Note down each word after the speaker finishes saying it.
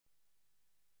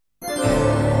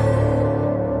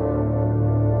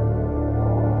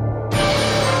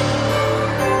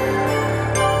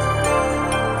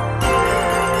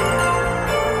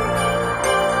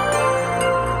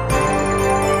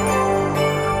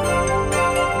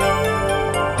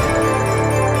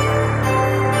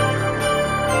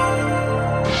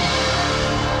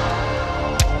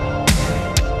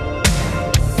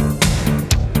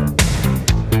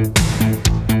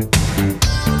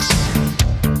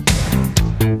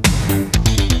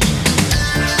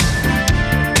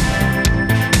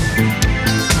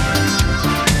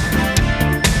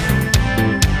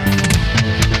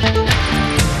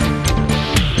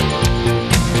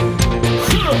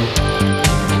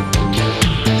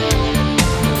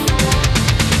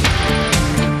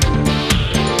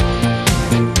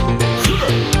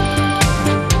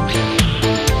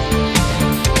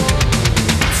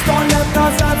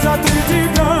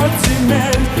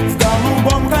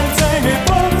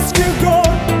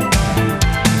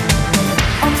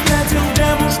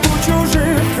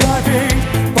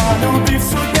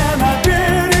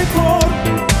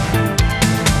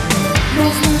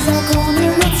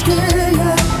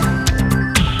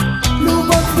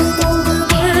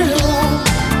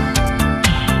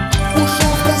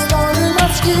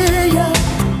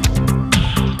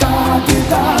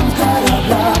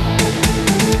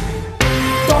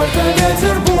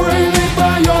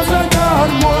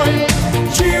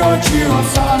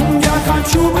Чио-Чио-сан, я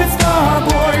хочу быть с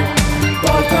тобой.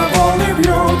 Только волны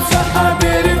бьются, а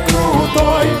берег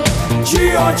крутой.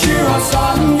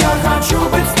 Чио-Чио-сан, я хочу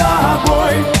быть с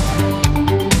тобой.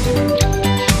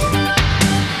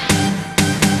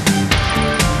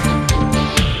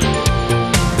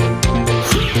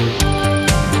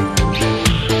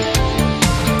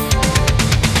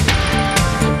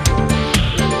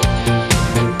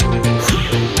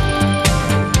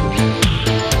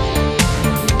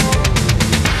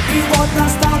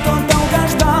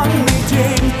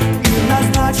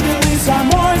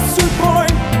 Самой судьбой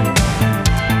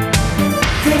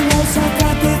вернулся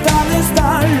капитан из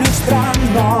дальних стран,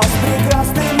 но с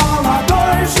прекрасной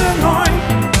молодой женой.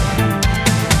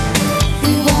 И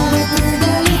волны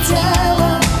прыгали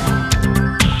тело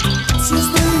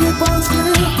звезды японских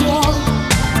гор,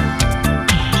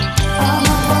 а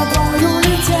над водою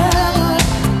летела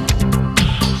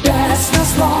песня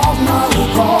словно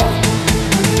укор.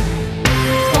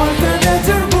 Только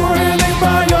ветер буйный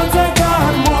поет за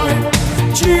кормой.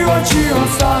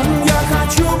 Чио-Чио-сан, я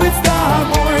хочу быть с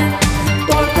тобой.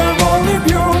 Только волны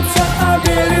бьются, а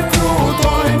берег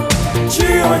крутой.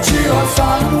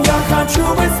 Чио-Чио-сан, я хочу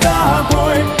быть с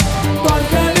тобой.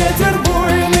 Только ветер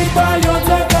буйный поет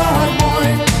за кормой.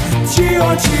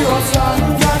 Чио-Чио-сан,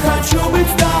 я хочу быть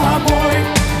с тобой.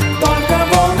 Только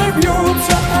волны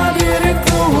бьются, а берег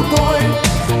крутой.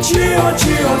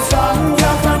 Чио-Чио-сан,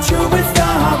 я хочу быть с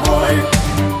тобой.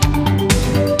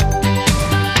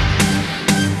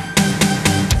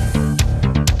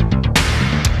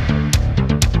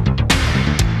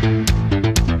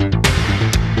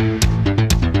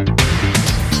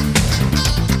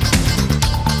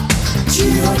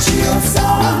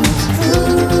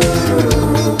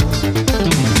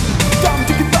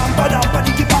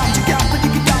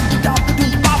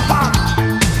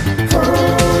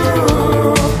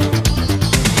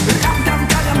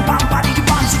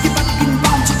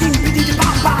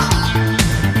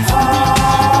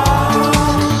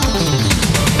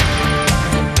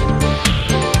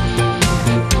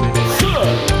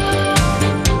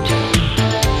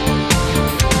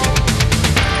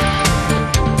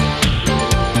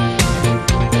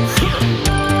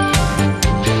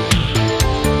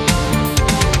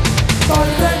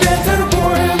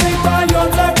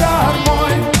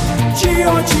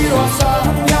 Чио-Чио-сан,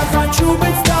 я хочу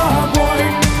быть с тобой.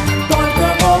 Только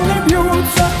волны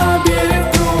бьются, а берег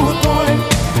крутой.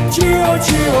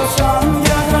 Чио-Чио-сан,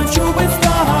 я хочу быть с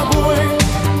тобой.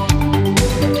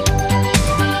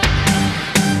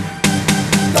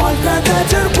 Только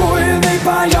ветер буйный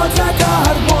поет за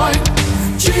кормой.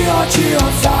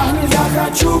 Чио-Чио-сан, я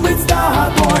хочу быть с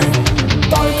тобой.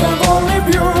 Только волны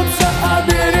бьются, а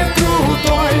берег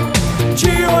крутой.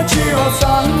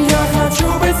 Чио-Чио-сан, я хочу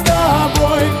быть с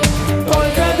тобой.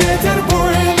 Только ветер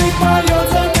буйный поет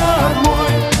за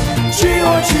кормой.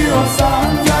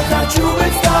 Чио-Чио-сан, я хочу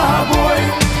быть с тобой.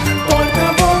 Только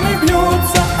волны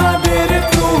бьются, а берег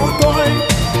крутой.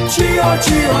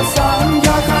 Чио-Чио-сан,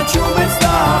 я хочу быть с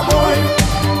тобой.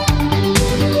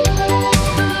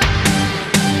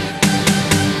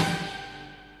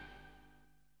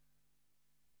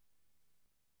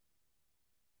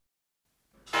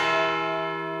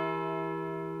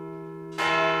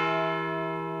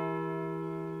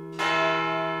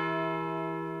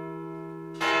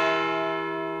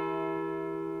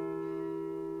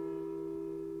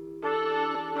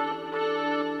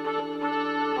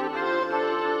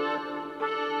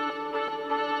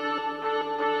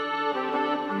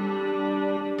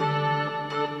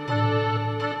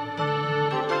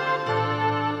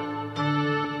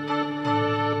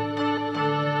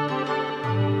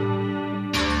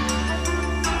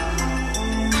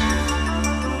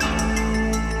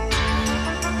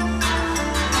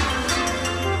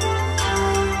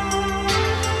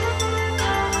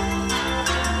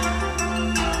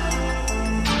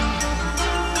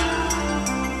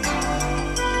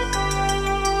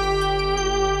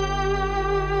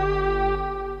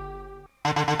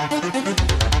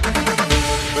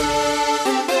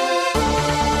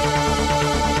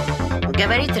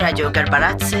 Говорит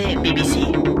радиокорпорация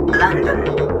BBC, Лондон.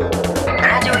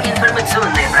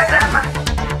 Радиоинформационная программа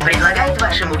предлагает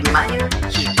вашему вниманию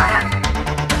хит-парад.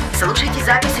 Слушайте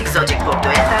запись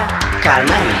экзотик-поп-дуэта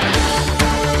 «Кар-Мэн».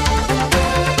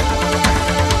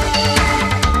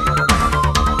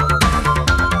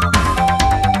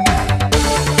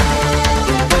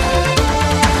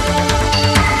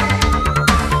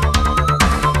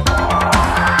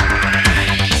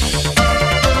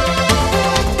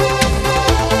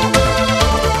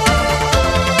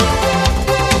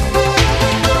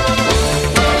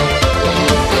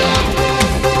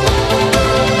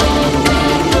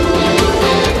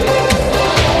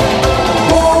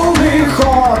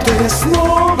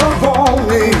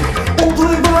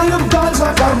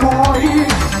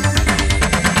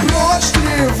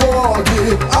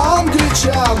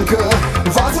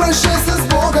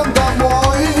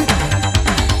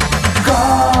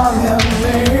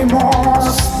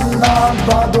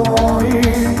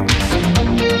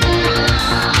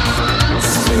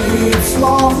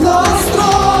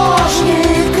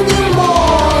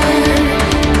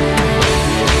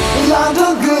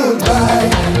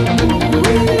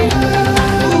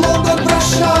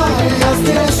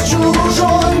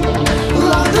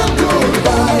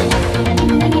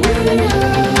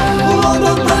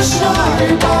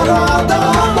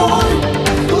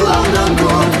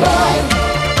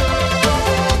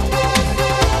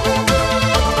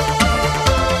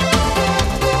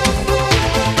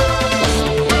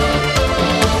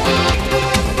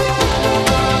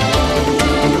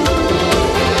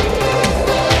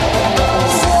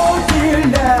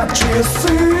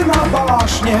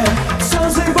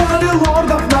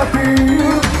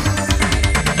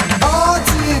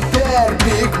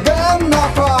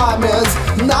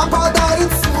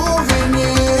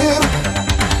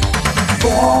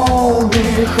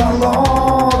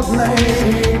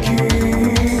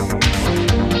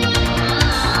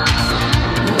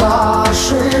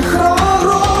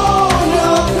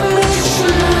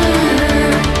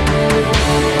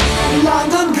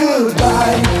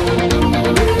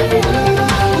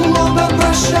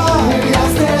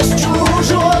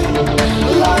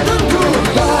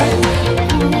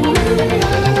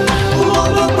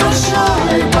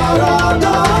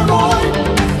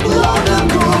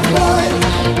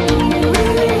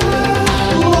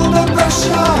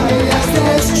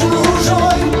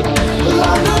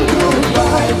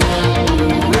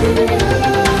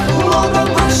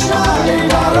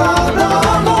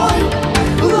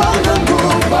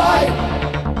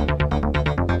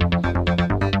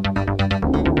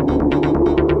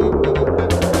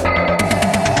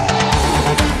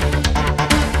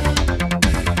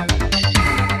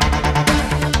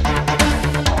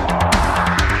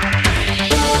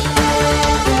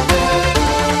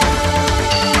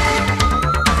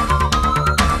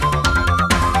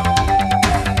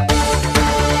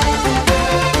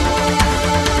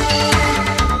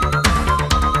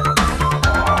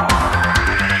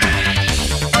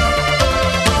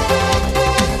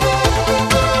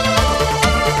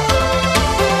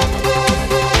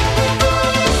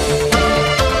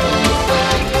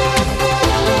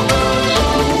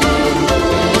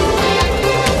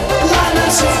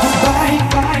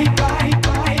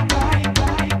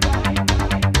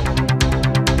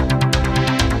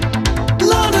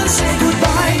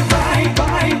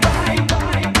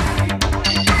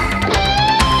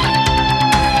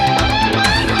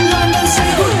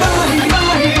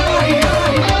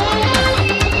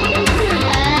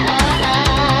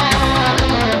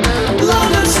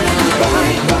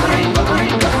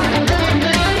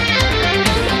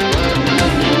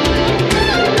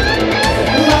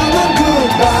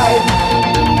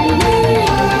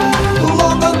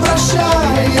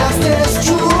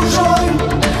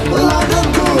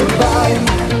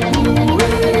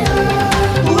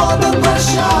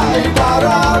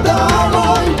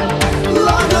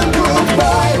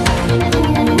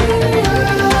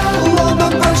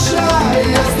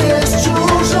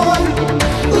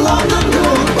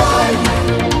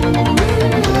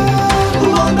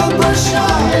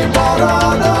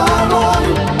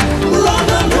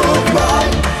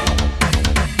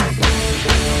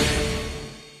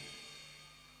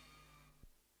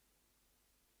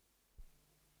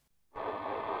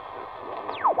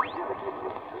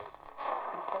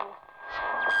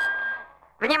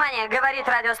 Говорит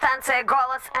радиостанция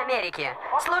 «Голос Америки».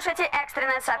 Слушайте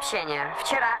экстренное сообщение.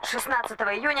 Вчера, 16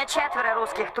 июня, 4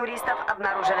 русских туристов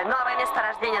обнаружили новое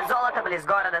месторождение золота близ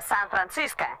города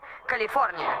Сан-Франциско,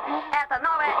 Калифорния. Это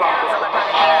новая эра золотой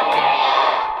лихорадки.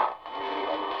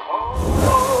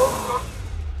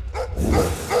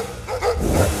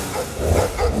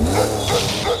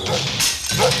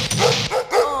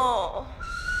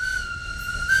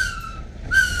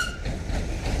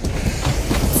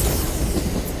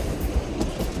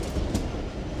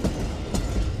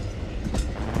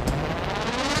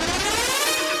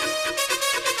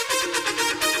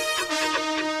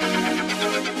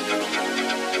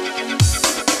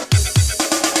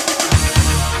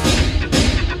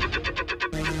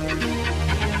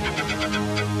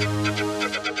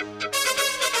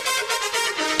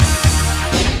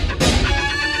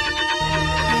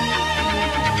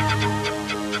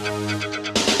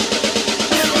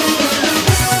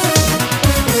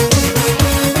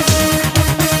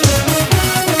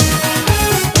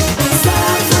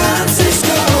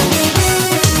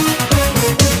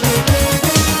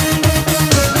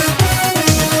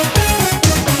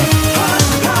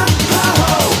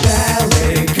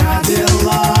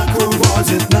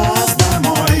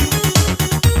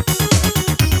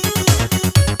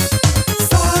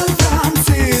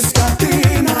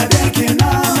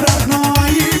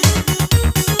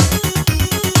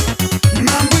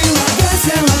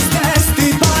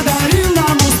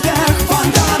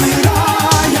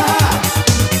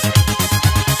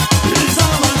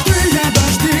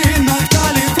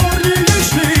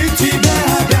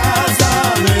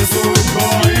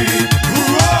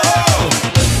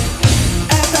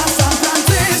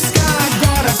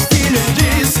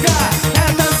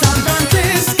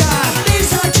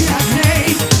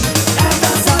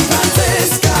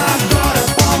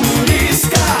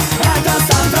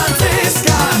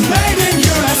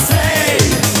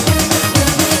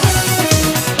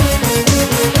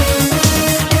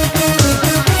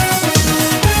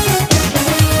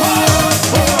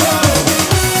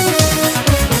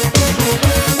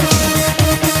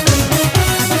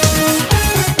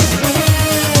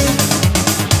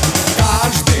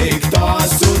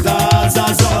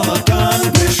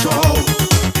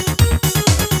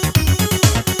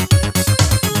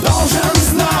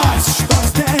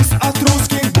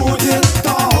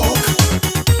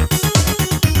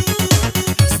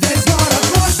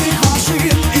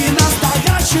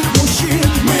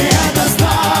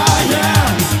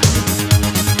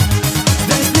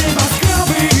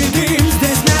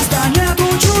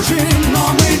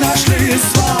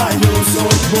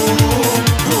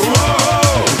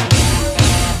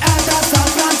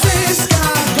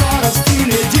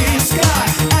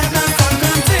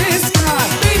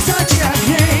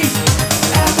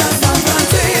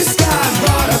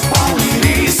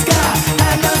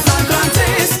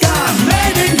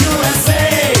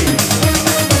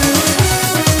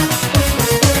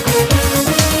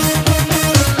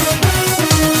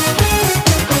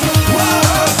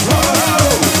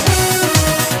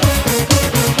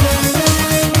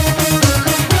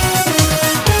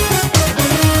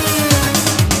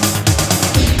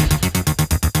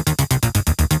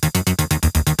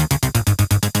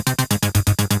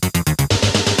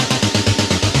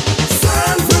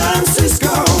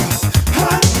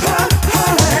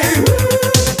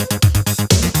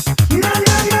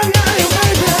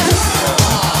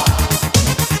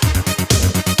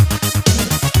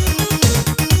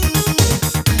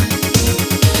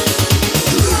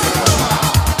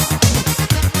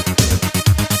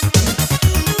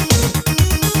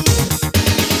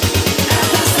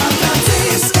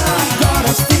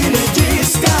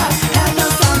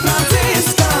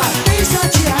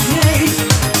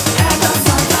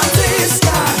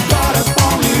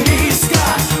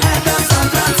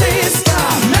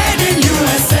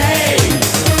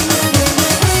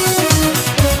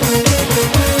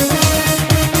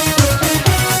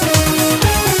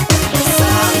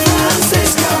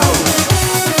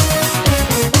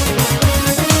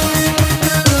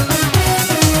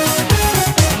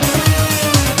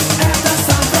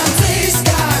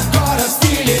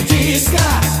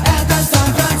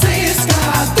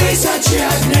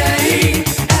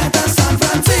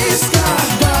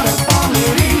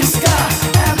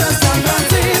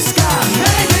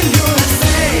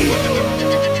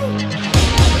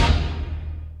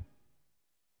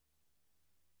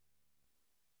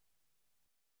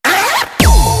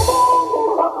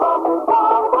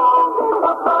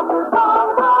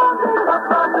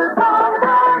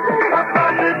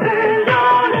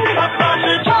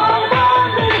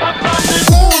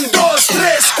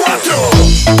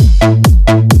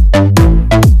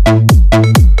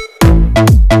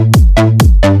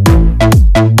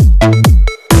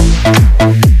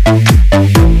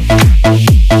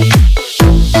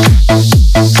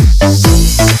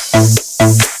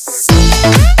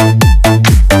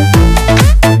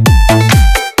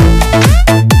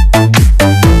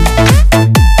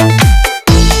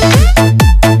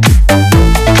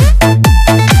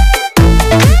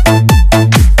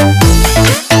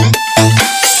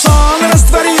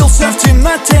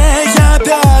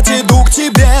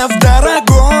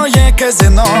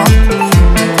 казино.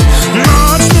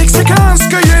 Ночь,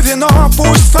 мексиканское вино.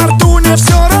 Пусть фортуне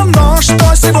все равно,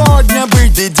 что сегодня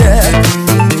быть беде.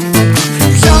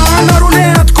 Я на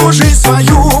рулетку жизнь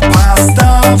свою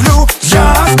поставлю.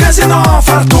 Я в казино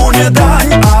фортуне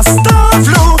дань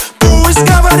оставлю. Пусть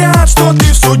говорят, что ты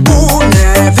в судьбу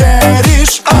не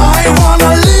веришь. I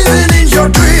wanna live in your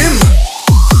dream.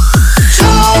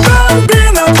 Чао,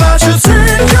 бамбино, плачет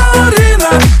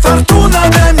сеньорина. Фортуна,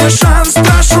 дай мне шанс,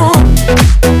 прошу.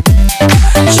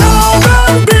 Чао,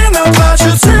 бамбино,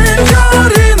 плачет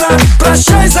сеньорина.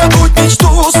 Прощай, забудь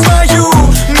мечту свою.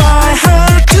 My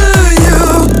heart to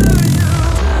you.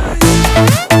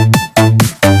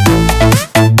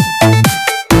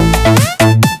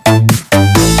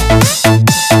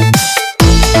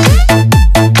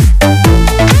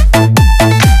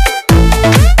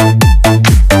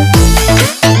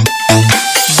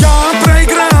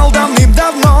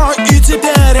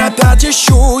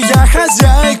 Ищу я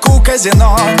хозяйку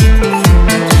казино.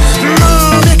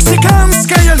 Но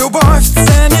мексиканская любовь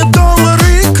ценит доллары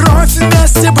и кровь.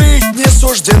 Вместе быть не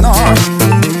суждено.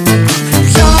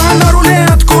 Я на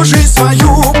рулетку жизнь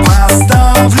свою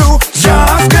поставлю. Я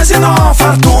в казино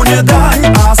фортуне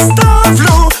дань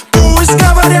оставлю. Пусть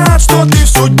говорят, что ты в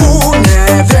судьбу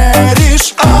не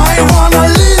веришь. I wanna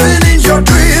live in your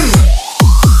dream.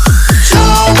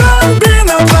 Чао,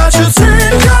 бамбино, плачет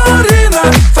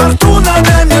сеньорина. Фортуна,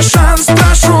 дай мне шанс,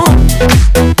 прошу.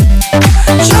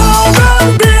 Чао,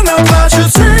 бамбино, плачет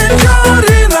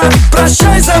сеньорина.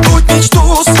 Прощай, забудь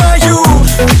мечту свою.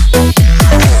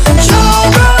 Чао,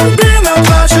 бамбино,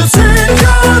 плачет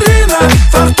сеньорина.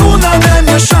 Фортуна, дай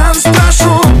мне шанс,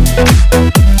 прошу.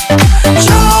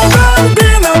 Чао,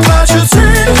 бамбино, плачет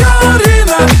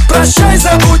сеньорина. Прощай,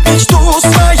 забудь мечту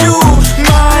свою.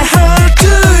 My heart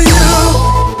to you.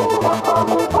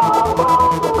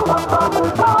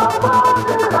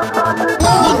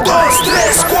 Un, dos,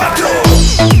 tres, cuatro.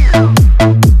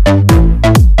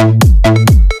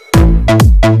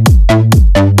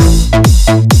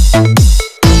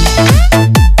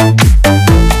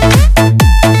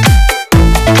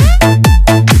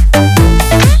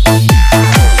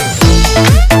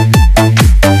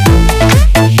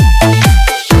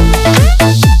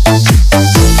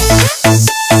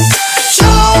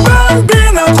 Чао,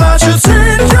 бамбино, плачет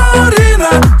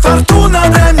сеньорина. Фортуна,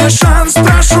 дай мне шанс,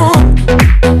 прошу.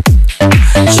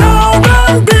 Чао,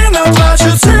 бамбино,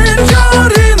 плачет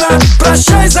сеньорина.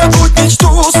 Прощай, забудь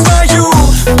мечту свою.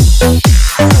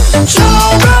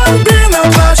 Чао, бамбино,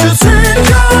 плачет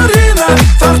сеньорина.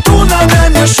 Фортуна, дай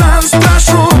мне шанс,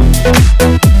 прошу.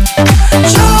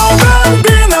 Чао,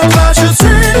 бамбино, плачет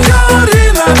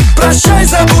сеньорина. Прощай,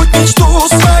 забудь мечту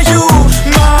свою.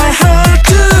 My heart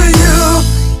to you.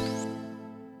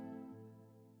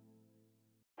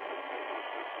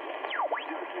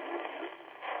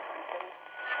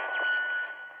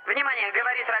 Внимание,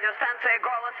 говорит радиостанция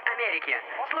 «Голос Америки».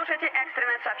 Слушайте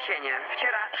экстренное сообщение.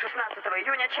 Вчера, 16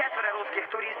 июня, 4 русских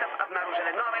туристов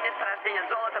обнаружили новое месторождение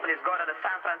золота близ города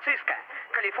Сан-Франциско,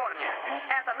 Калифорния.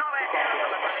 Это новая эра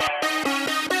золотой.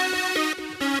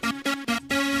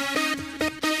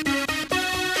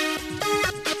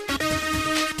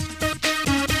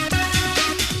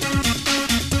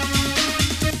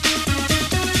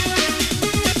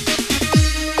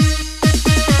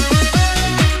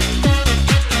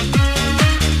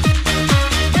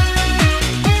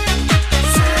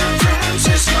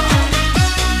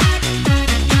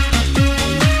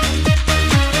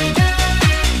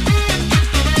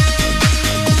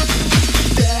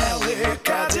 Дели,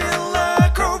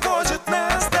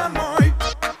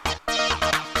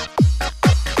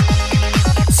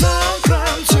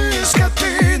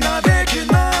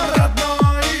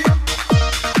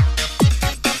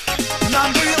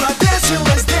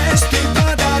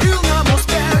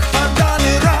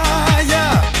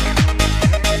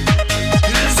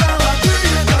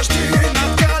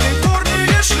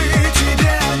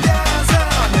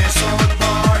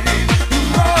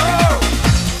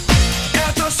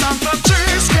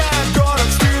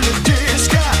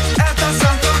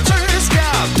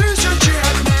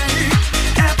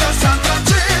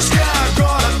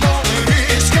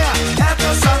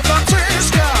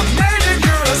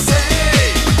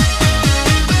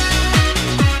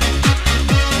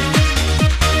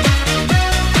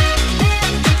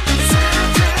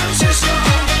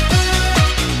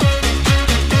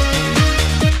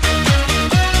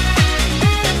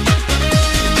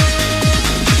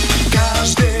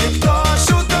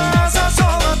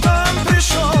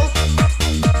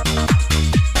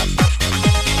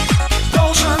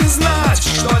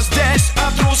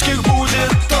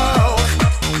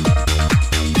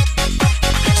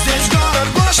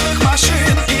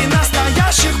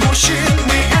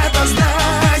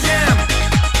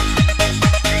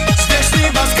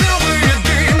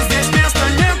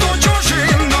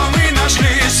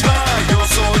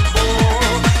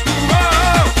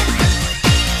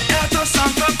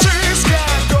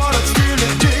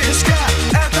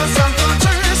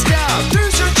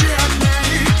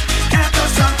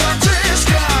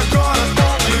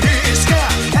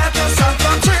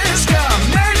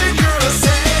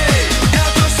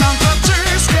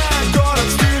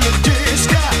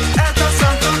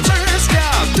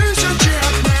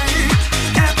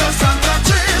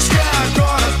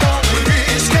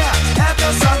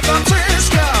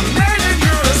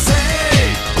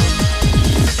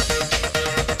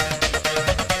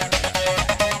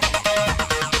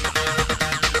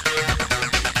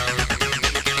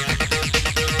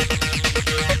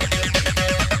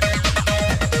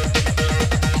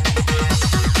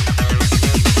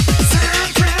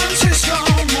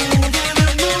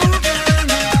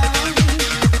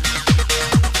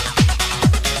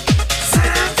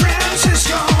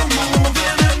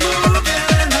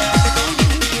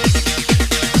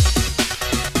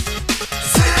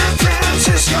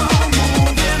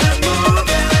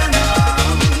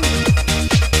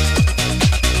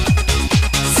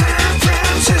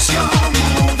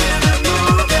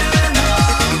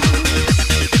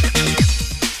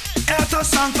 Это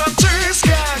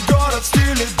Сан-Франциско, город в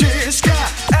стиле диско.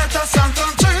 Это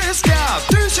Сан-Франциско,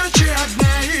 тысячи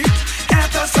огней.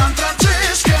 Это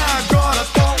Сан-Франциско, город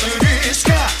полный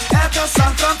риска. Это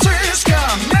Сан-Франциско,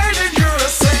 made in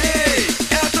USA.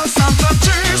 Это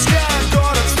Сан-Франциско,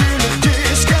 город в стиле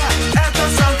диско. Это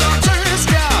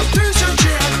Сан-Франциско,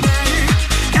 тысячи огней.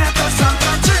 Это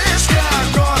Сан-Франциско,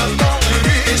 город полный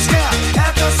риска.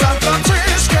 Это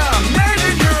Сан-Франциско, made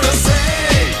in USA.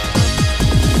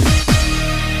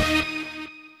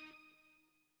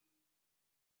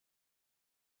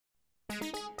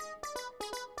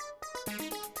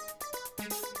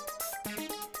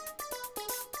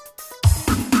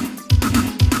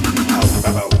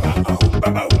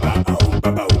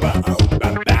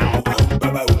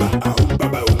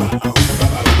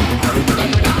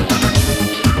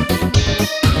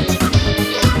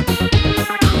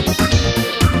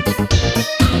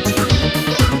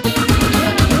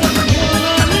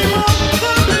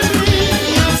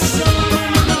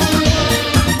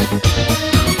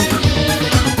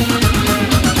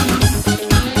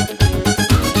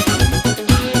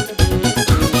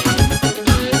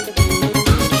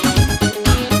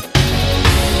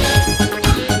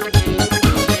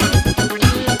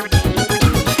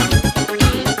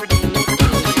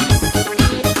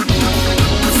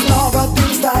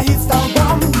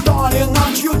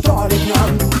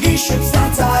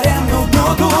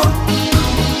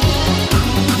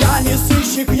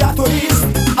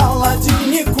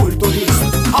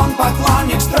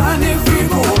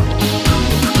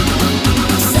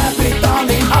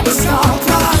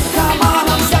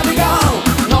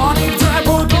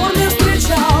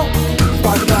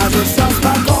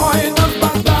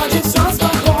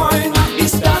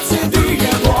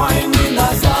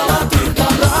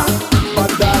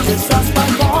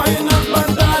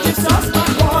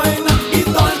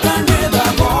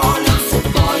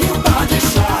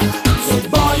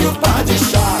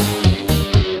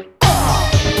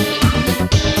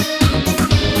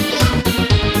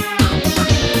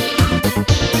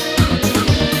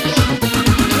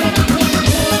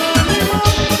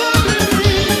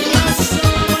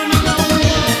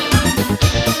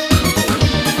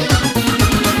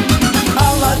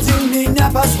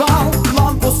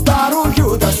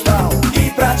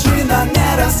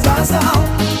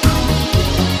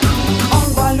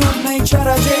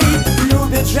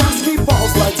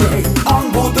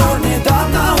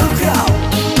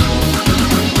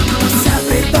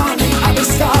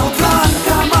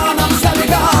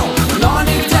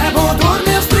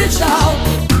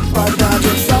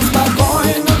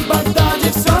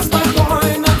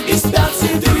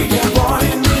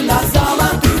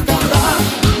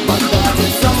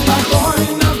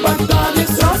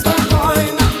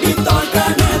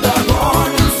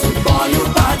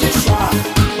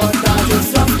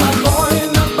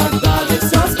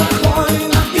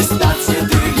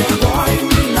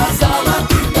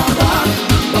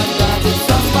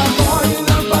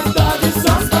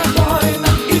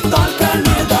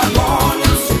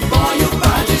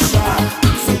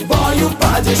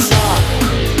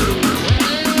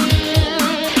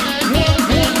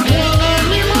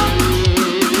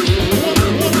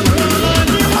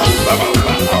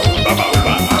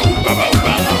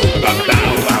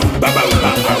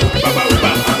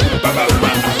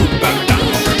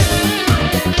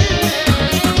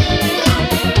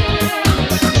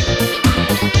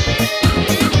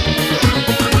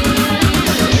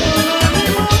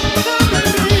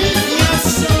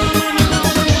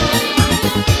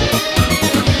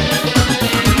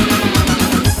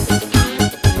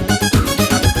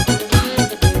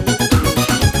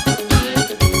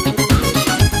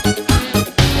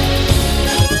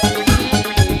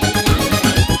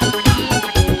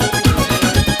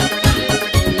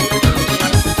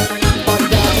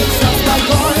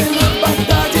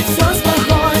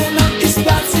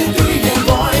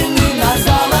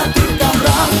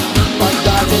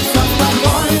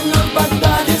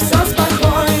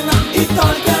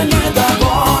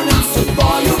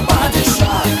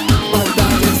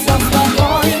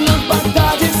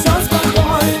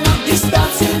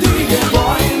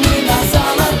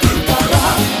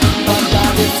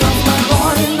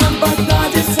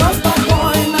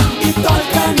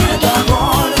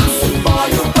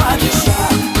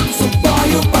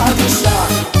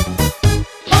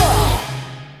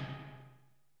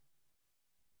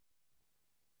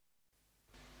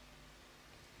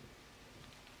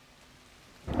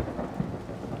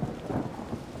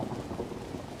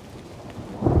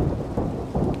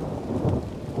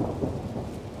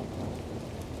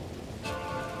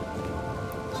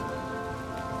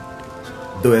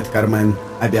 Дуэт Кар-Мэн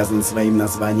обязан своим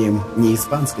названием не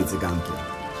испанской цыганке,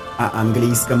 а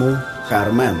английскому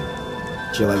 «Кар-Мэн»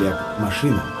 —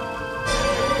 человек-машина.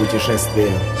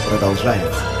 Путешествие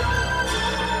продолжается.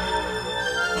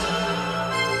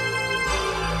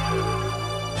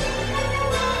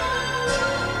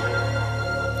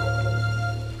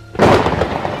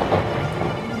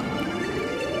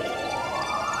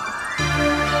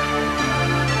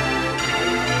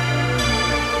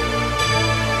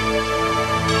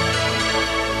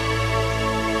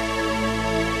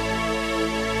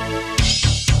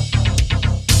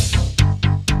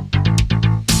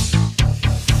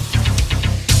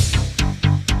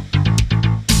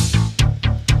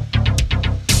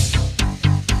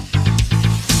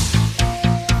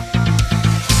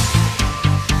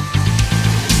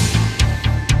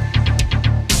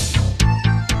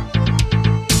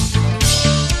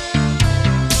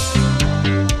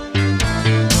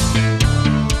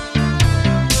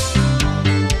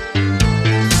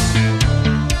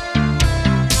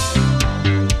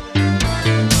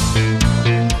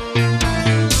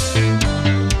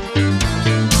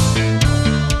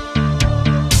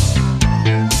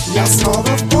 Я снова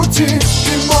в пути,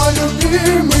 ты мой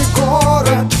любимый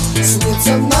город.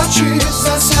 Снится в ночи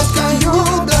за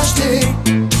сеткою дождей.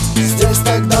 Здесь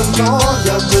так давно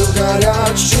я был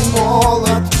горячий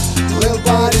молод, плыл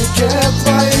по реке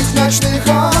твоих ночных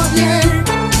огней.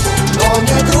 Но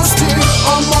не грусти,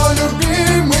 он мой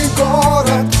любимый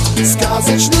город,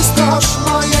 сказочный страж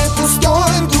моей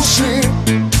пустой души.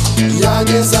 Я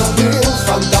не забыл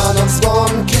фонтанов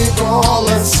звонкий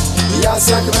голос, я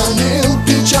сохранил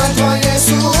печаль твоей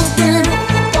судьбы.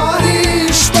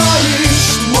 Париж,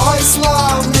 Париж, мой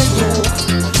славный друг,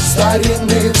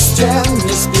 старинных стен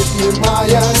не спит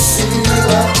немая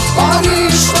сила.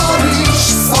 Париж, Париж,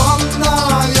 сон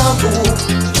наяву,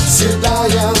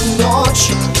 седая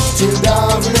ночь в тебя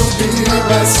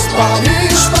влюбилась.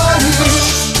 Париж,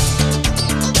 Париж.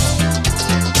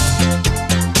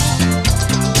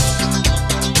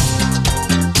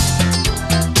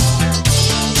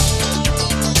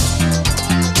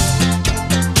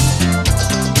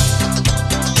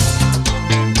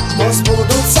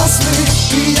 Сбудутся сны,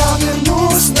 и я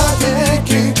вернусь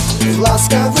навеки в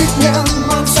ласковый день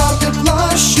мансарды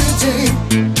площади.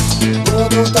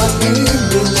 Будут огни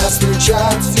меня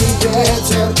встречать и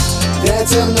ветер,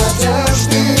 ветер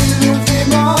надежды любви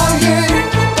моей.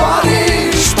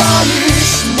 Париж, Париж,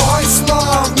 мой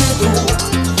славный друг,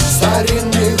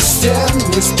 старинных стен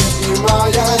не спит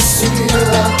немая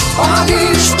сила.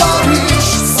 Париж, Париж,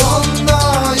 сон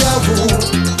наяву,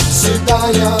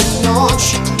 седая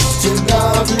ночь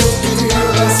тебя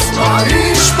влюбилась.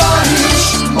 Париж,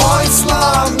 Париж, мой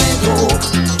славный друг,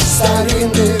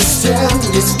 старинных стен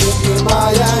не спит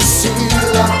немая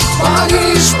сила.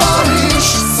 Париж, Париж,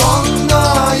 сон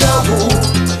наяву,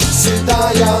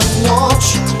 седая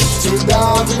ночь в тебя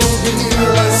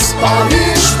влюбилась.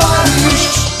 Париж,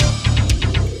 Париж.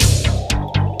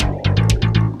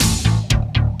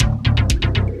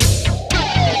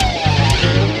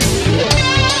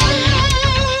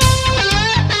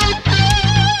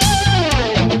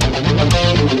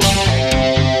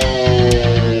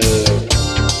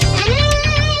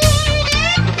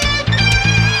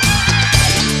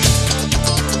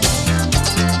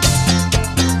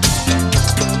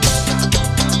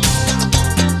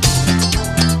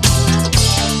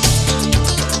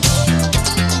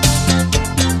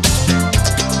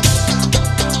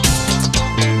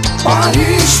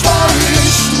 Париж,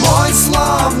 Париж, мой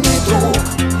славный друг,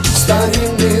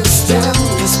 старинных стен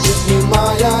не спит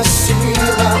немая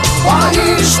сила.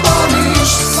 Париж, Париж,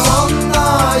 сон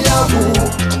наяву,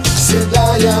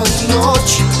 седая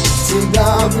ночь в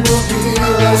тебя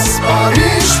влюбилась.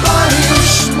 Париж,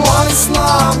 Париж, мой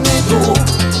славный друг,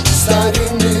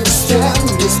 старинных стен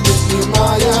не спит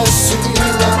немая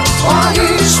сила.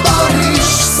 Париж, Париж,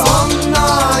 сон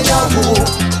наяву,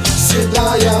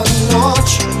 седая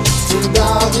ночь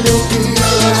тебя влюбилась.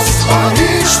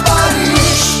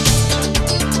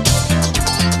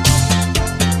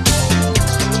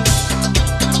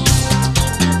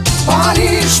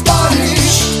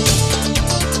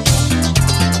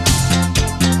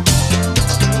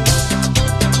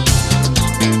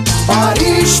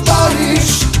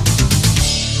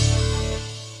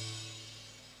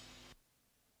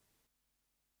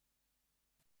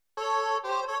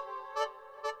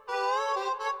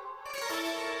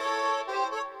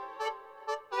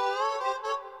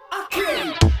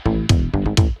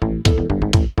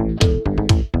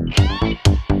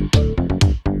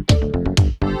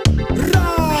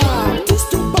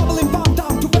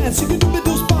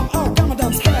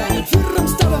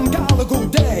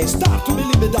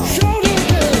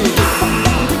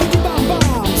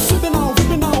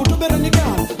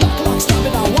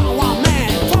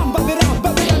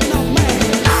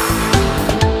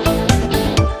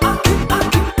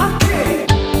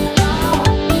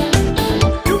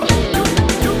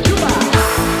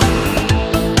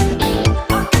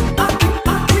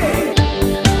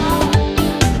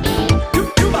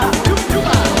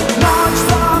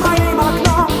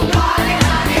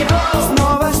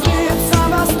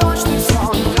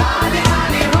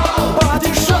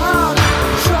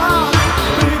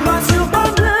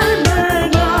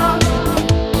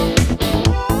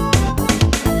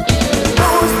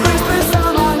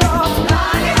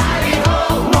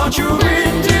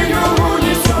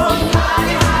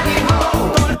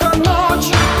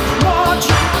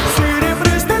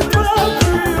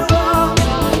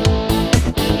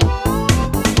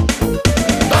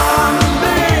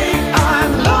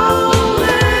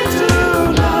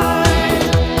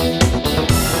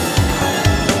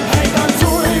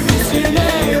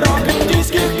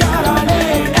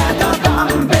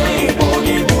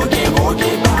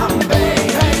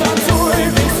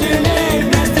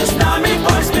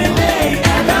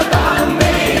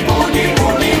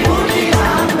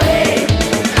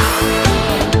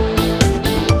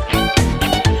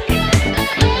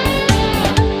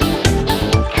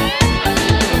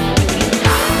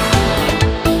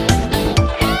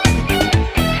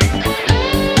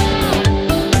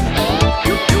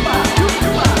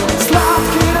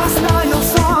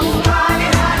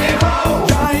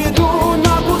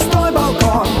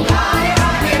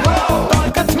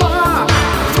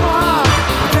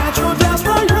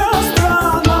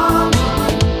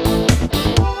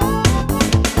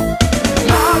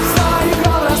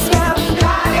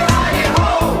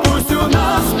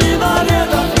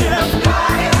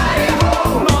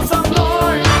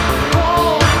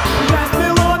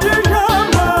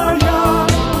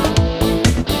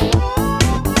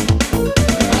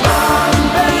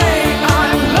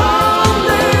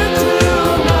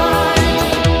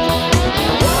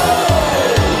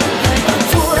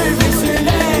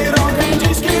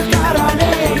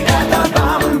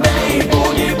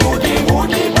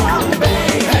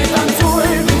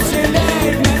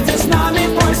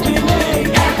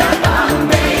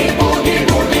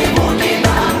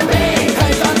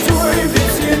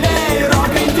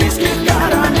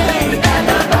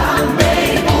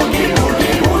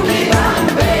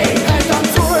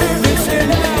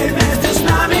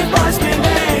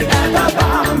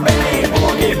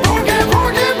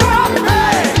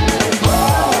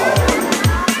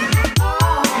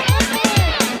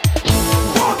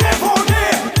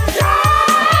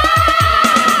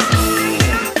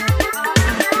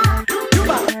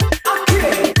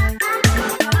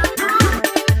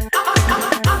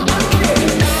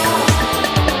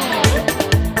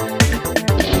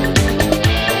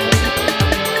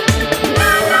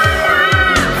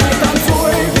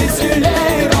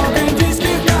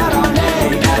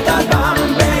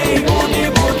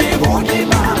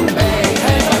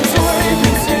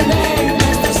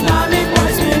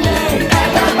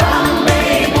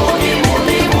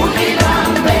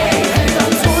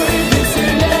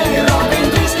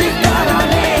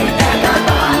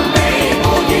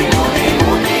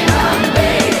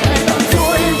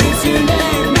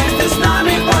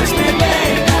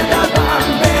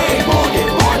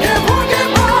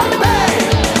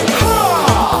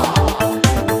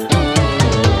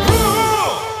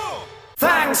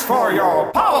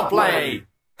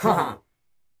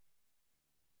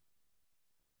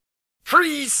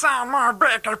 Free summer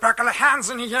breaker, put your hands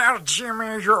in the air,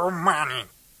 Jimmy, your money.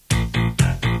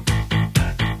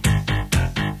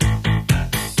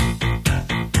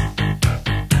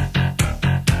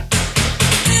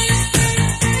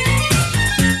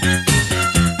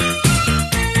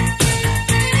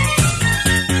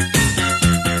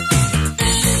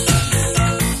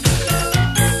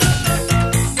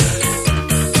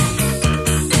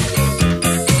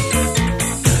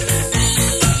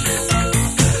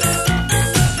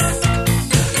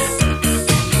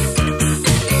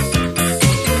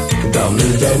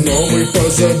 Давно мы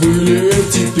позабыли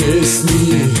эти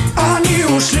песни. Они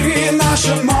ушли,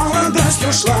 наша молодость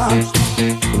ушла.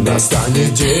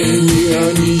 Настанет день, и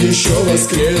они еще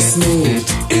воскреснут.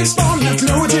 И вспомнят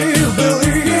люди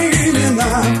былые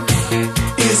имена.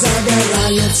 И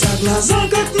загораются глаза,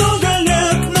 как много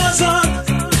лет назад.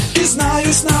 И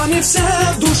знаю, с нами все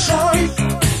душой.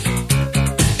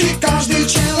 И каждый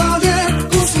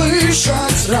человек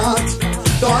услышать рад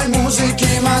той музыки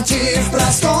мотив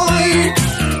простой.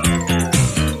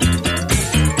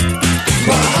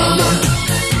 Багама,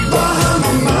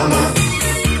 Багама-Мама,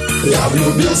 я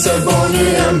влюбился в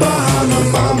Бонни,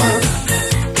 Багама-Мама.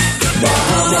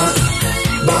 Багама,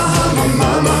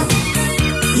 Багама-Мама,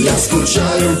 я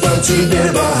скучаю по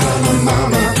тебе,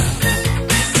 Багама-Мама.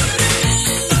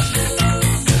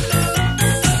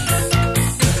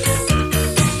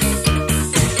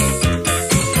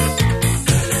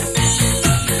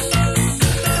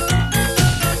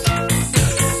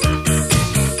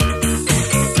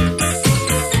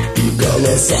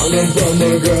 Голоса нам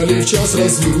помогали в час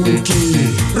разлуки.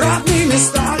 Родными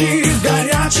стали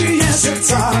горячие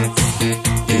сердца.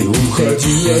 И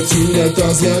уходили от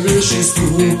темнота зловещие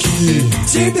стуки.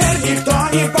 Теперь никто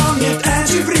не помнит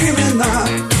эти времена.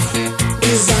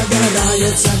 И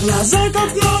загораются глаза,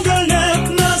 как много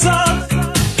лет назад.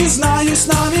 И знаю, с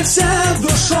нами все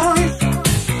душой.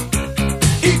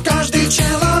 И каждый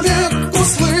человек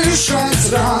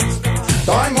услышать рад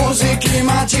той музыки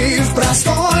мотив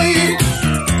простой.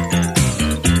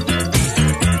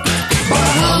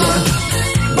 Багама,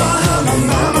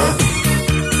 Багама-Мама,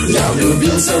 я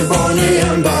влюбился в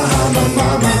Бонни,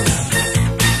 Багама-Мама.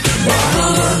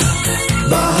 Багама,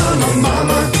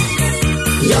 Багама-Мама,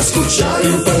 я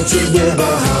скучаю по тебе,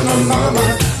 Багама-Мама.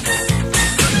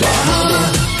 Багама,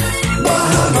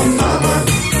 Багама-Мама,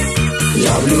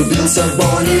 я влюбился в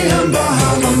Бонни,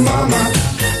 Багама-Мама.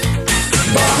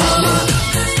 Багама,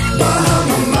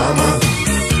 Багама-Мама,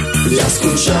 я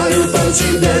скучаю по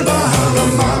тебе,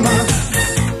 Багама-Мама.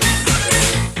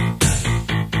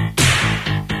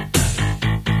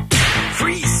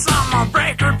 Free summer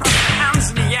breaker, put your hands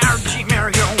in the air, Jimmy,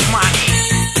 your money.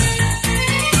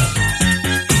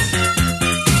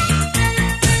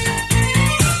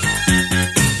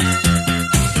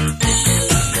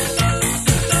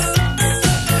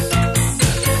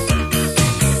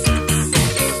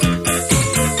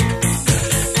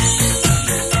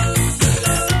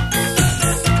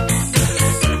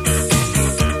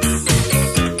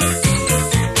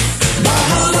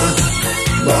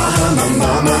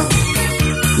 Багама-Мама,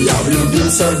 я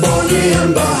влюбился в Бонни,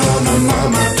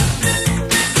 Багама-Мама.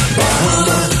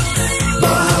 Багама,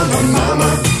 Багама-Мама,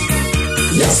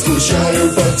 я скучаю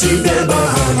по тебе,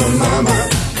 Багама-Мама.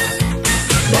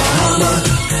 Багама,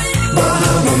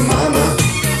 Багама-Мама,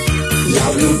 я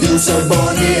влюбился в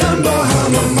Бонни,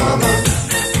 Багама-Мама.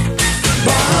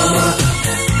 Багама,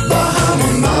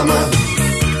 Багама-Мама,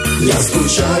 я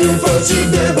скучаю по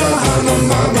тебе,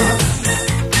 Багама-Мама.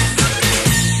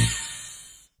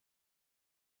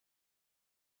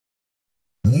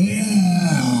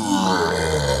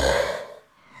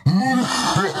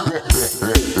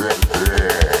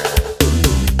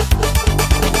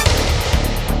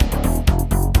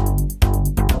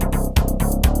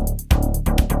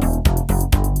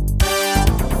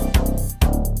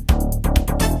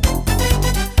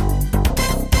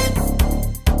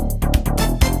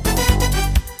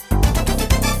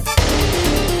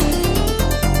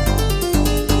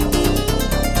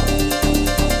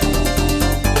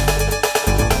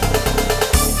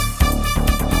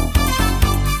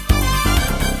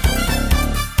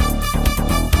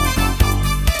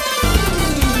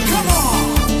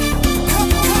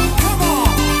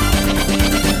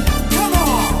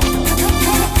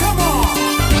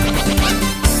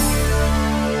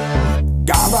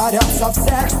 Со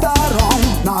всех сторон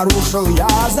нарушил я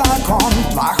закон.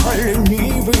 Плохой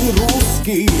ленивый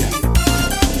русский,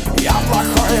 я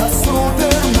плохой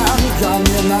супермен. Я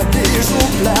ненавижу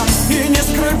плен и не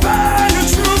скрываю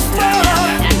чувства.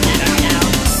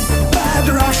 Bad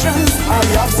Russians, а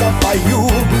я запою.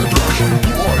 Bad Russian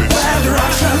boy.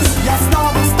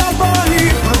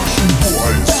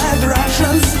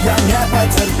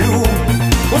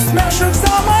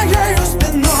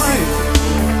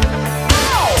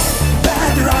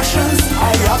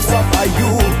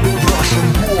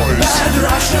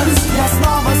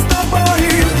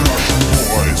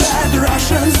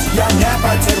 я не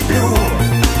потерплю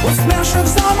усмешек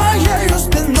за моею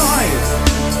спиной.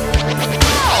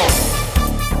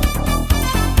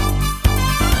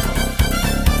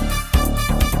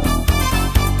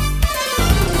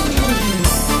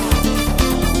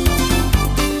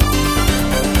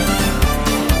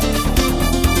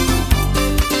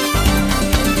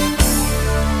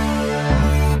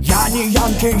 Я не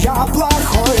янки, я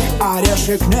плохой,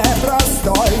 орешек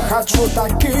непростой. Хочу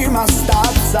таким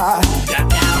остаться.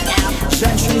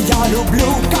 Женщин я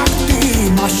люблю, как ты,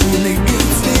 машины и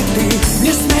цветы.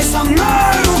 Не смей со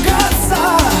мной ругаться.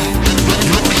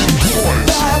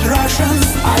 Bad Russians,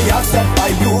 а я все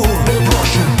пою.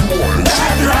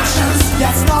 Bad Russians,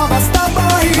 я снова с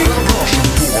тобой.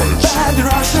 Bad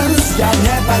Russians, я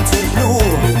не потерплю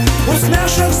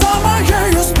усмешек за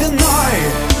моею спиной.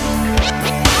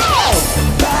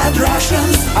 Bad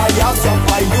Russians, а я все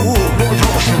пою.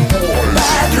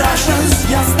 Bad Russians,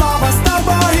 я снова с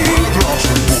тобой.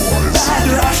 Bad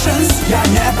Russians, я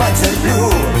не потерплю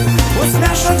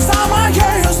усмешек за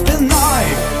моею спиной.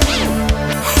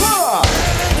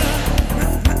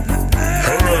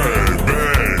 Hey babe,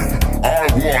 I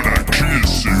wanna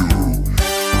kiss you.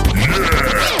 Yeah,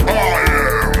 I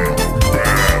am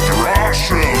Bad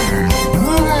Russian.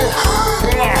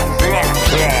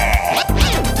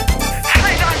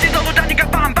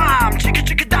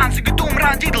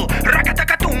 Рандидл,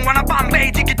 ракатакатум, вана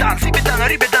бомбей, дикидан, сибидан,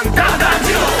 рибидан,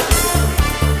 дан-дан-дил.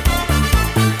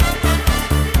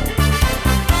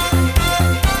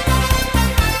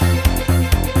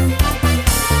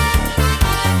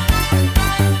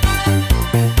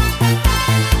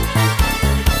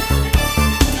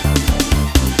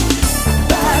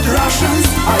 Bad Russians,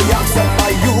 а я все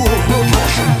пою.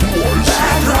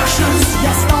 Bad Russians,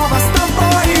 я снова с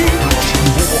тобой.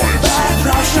 Bad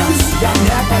Russians, я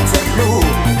не потерплю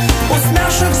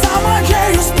усмешек за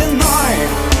моею спиной.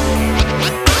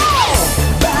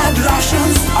 Bad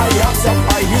Russians, а я все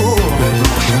пою.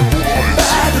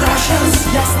 Bad Russians,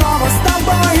 я снова с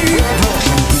тобой.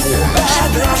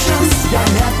 Bad Russians, я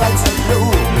не потерплю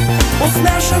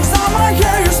усмешек за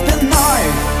моею спиной.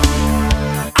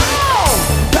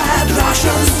 Bad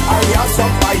Russians, а я все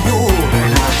пою.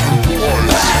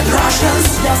 Bad Russians,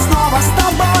 я снова с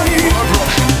тобой.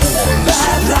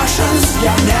 Bad Russians,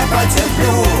 я не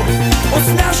потерплю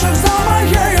усмешек за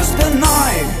моею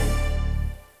спиной.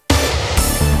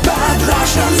 Bad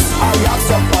Russians, а я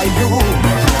все пою.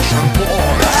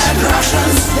 Bad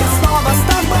Russians, я снова с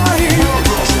тобой.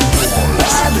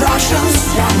 Bad Russians,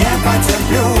 я не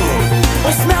потерплю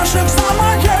усмешек за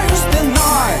моею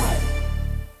спиной.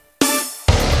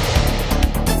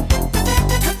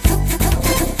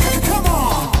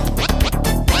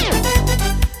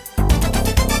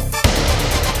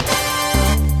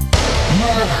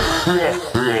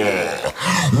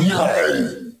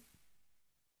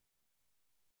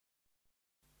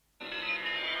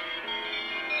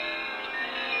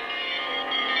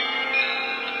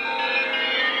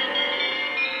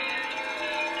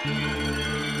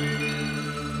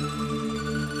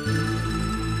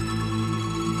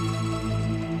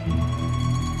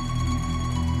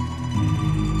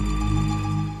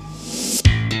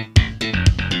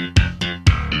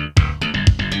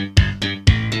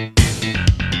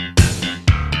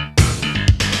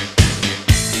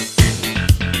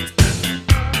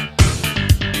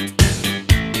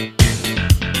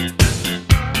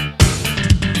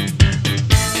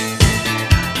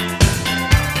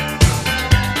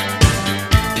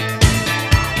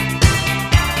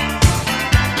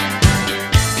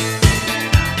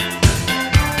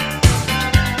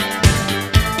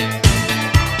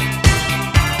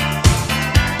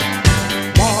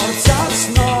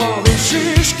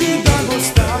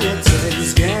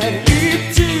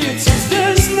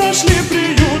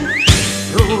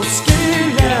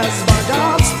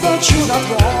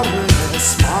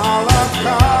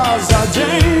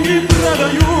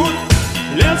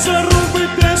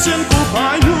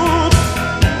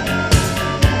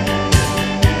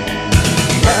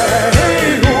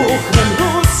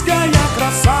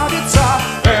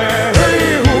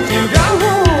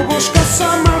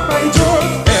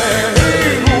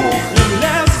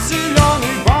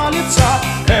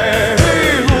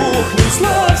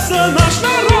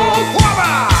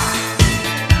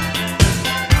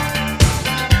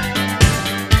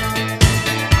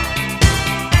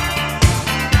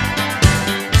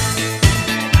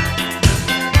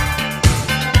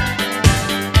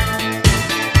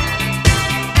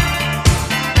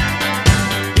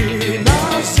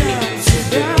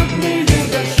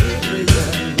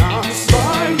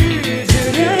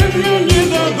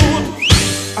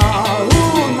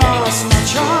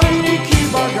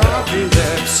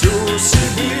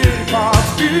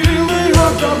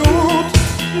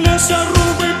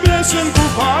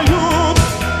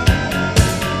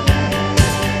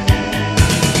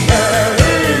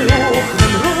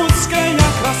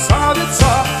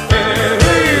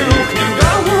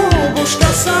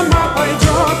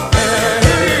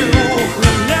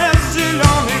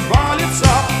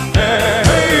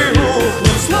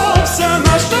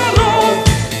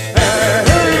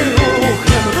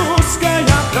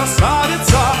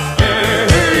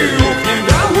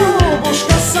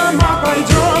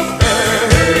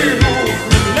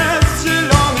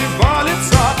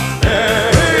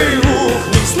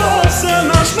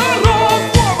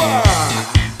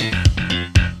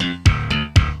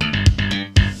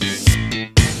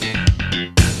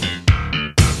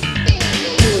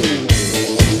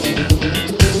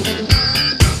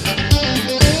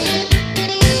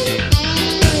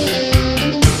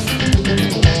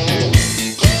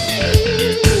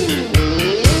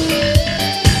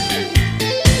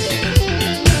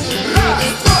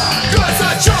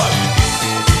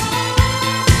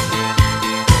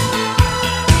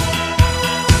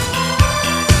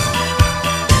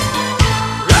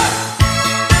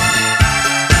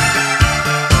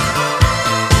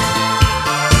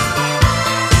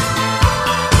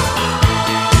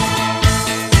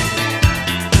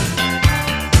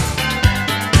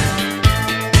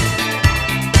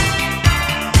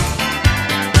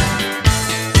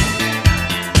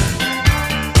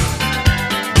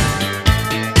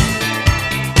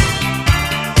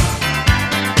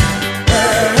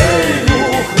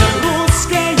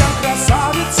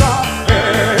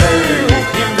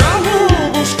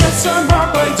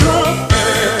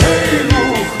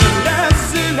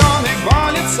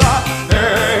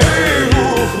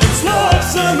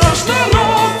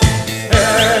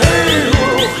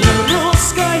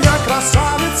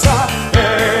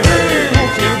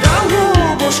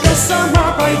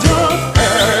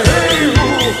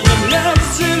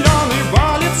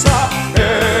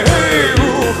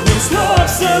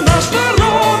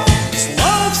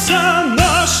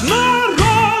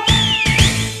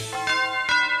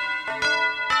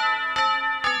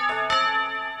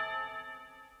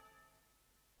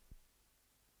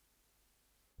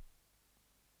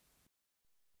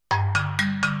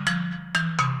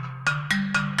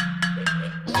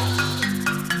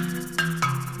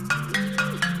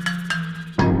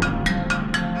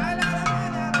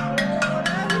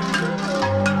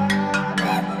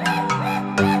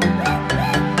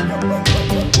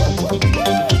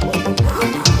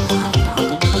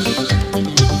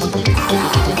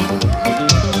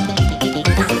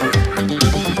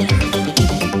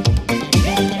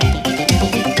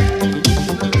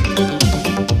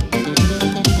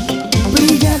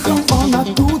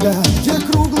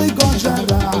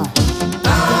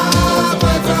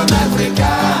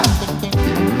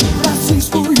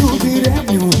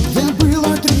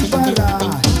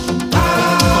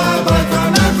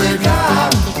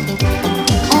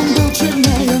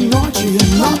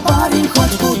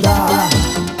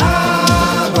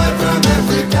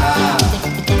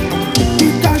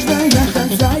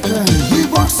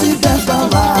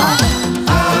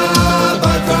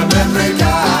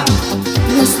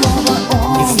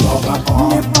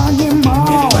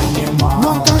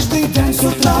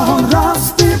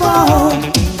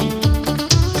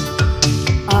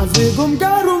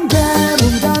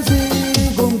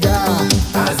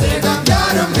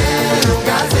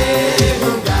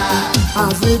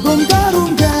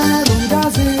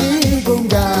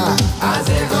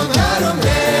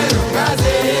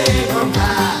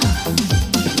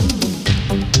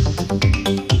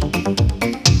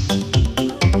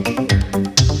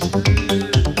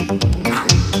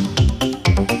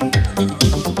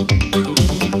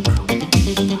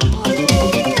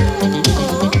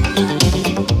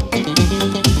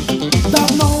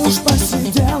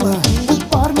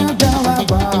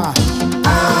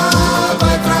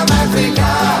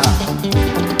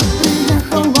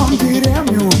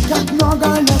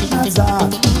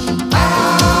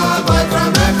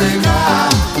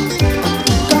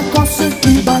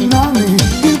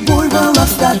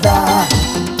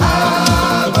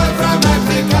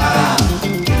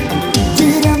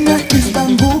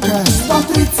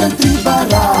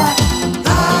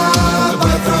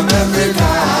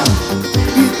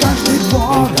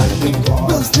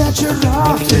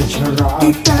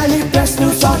 И пели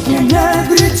песню сотни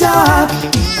негритят.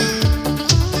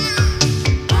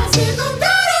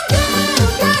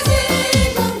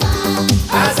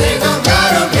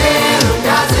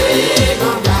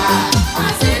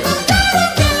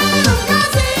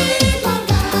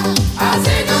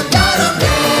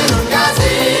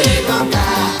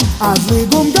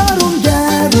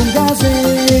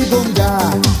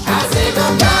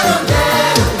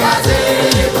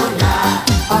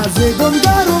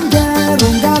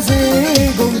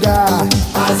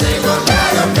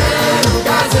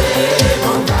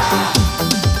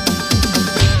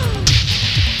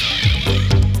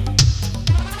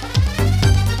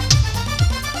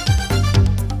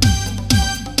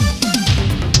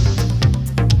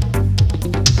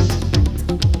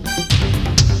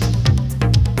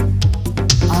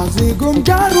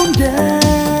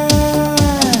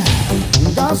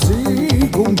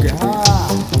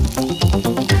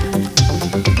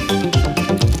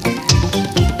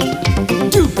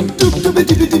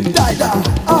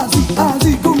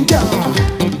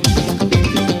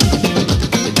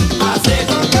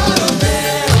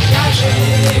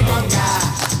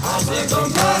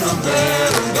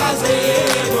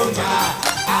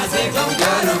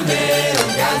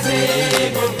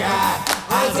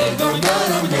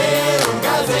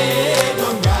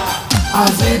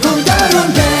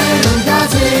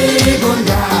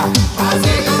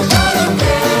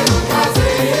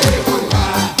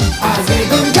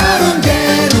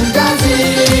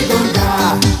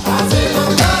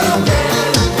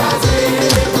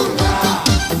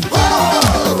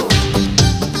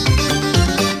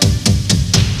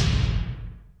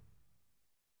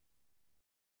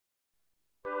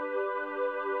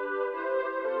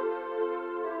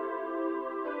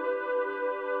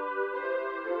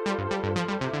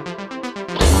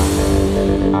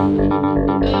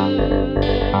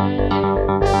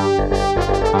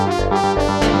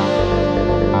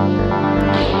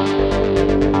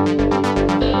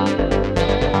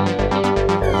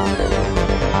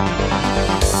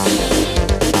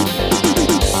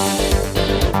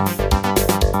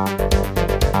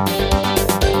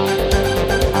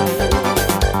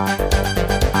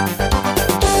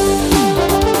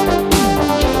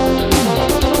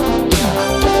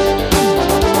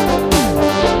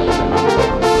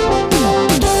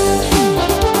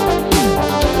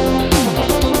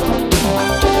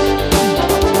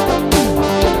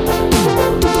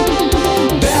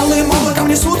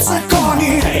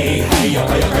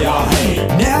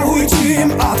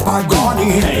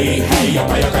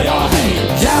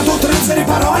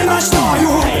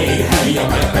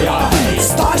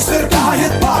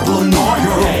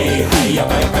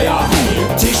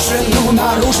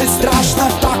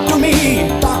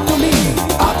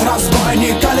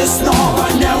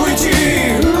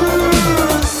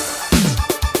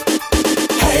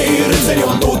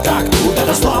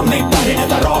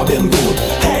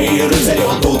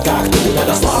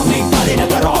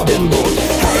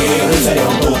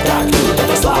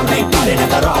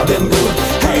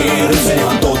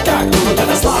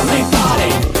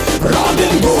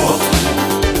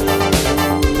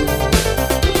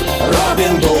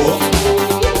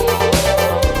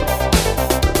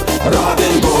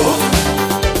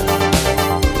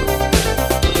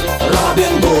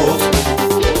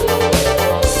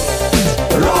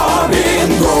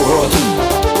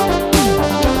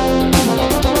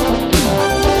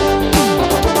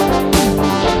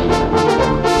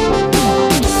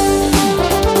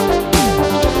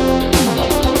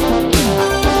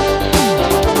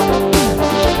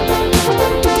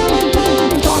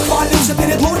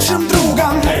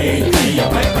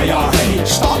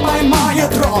 Что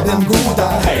поймает рот? Робин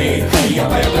Гуда. Эй, эй, я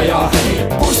пою, эй.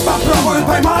 Пусть попробуют,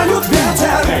 поймают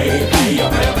ветер. Эй, эй, я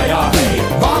пою, эй.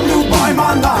 Вам любой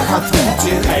монах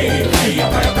ответит. Эй, эй, я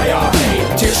пою,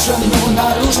 эй. Тишину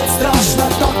нарушить страшно,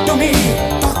 talk to me,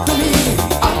 talk to me.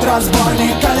 От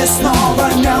разбойника лесного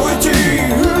не уйти.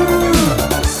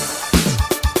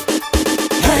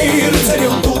 Эй, рыцарь,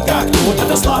 он тут как тут,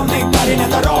 это славный парень,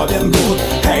 это Робин Гуд.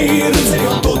 Эй, рыцарь,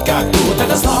 он тут как тут,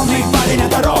 это славный парень,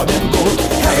 это Робин Гуд.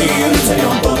 Эй, рыцарь,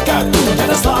 он тут как тут,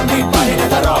 это славный парень,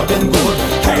 это Робин Гуд.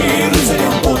 Эй, рыцарь,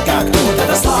 он тут как тут,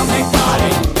 это славный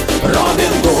парень,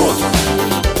 Робин Гуд.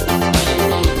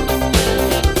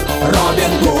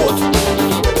 Робин Гуд.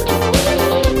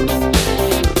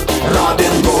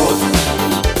 Робин Гуд.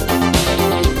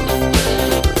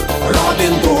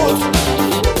 Робин Гуд.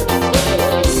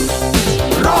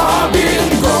 Робин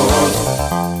Гуд.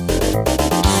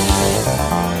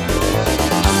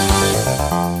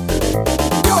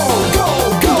 Go, go,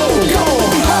 go, go,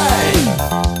 hey.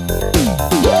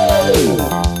 Woo.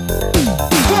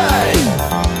 Hey.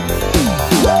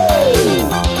 Woo.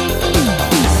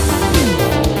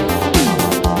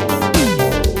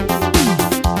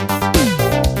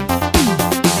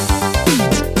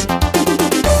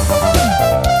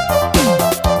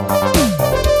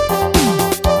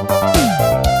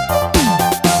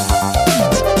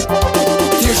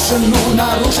 Тишину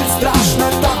нарушить страшно,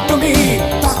 talk to me,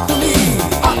 talk to me.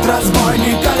 От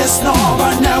разбойника лесного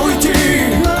не уйти.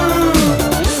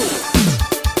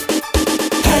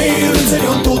 Эй, рыцарь,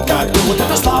 он тут как тут,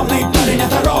 это славный парень,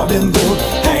 это Робин Гуд.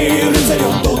 Эй, рыцарь,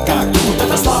 он тут как тут,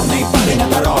 это славный парень,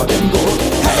 это Робин Гуд.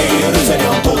 Эй, рыцарь,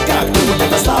 он тут как тут,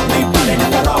 это славный парень,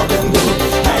 это Робин Гуд.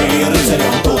 Эй, рыцарь,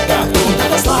 он тут как тут,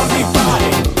 это славный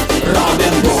парень,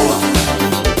 Робин Гуд.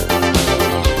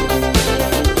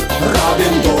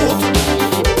 Робин Гуд.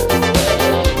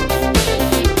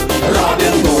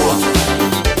 Робин Гуд.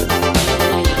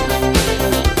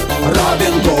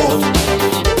 Робин Гуд.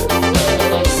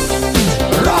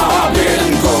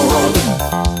 Робин Гуд.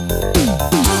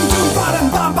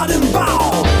 Тум-тум-падам-пам-падам-бау.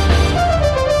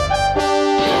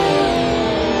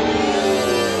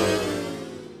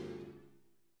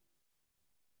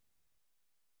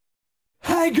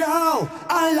 Hey girl,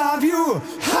 I love you.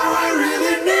 How I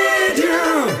really need you.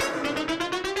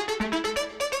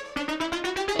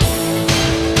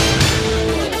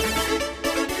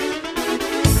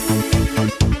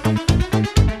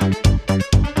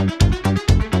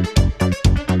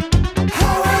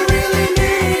 How I really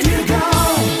need you,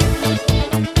 girl.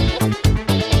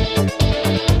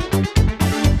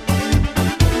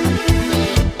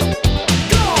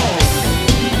 Go.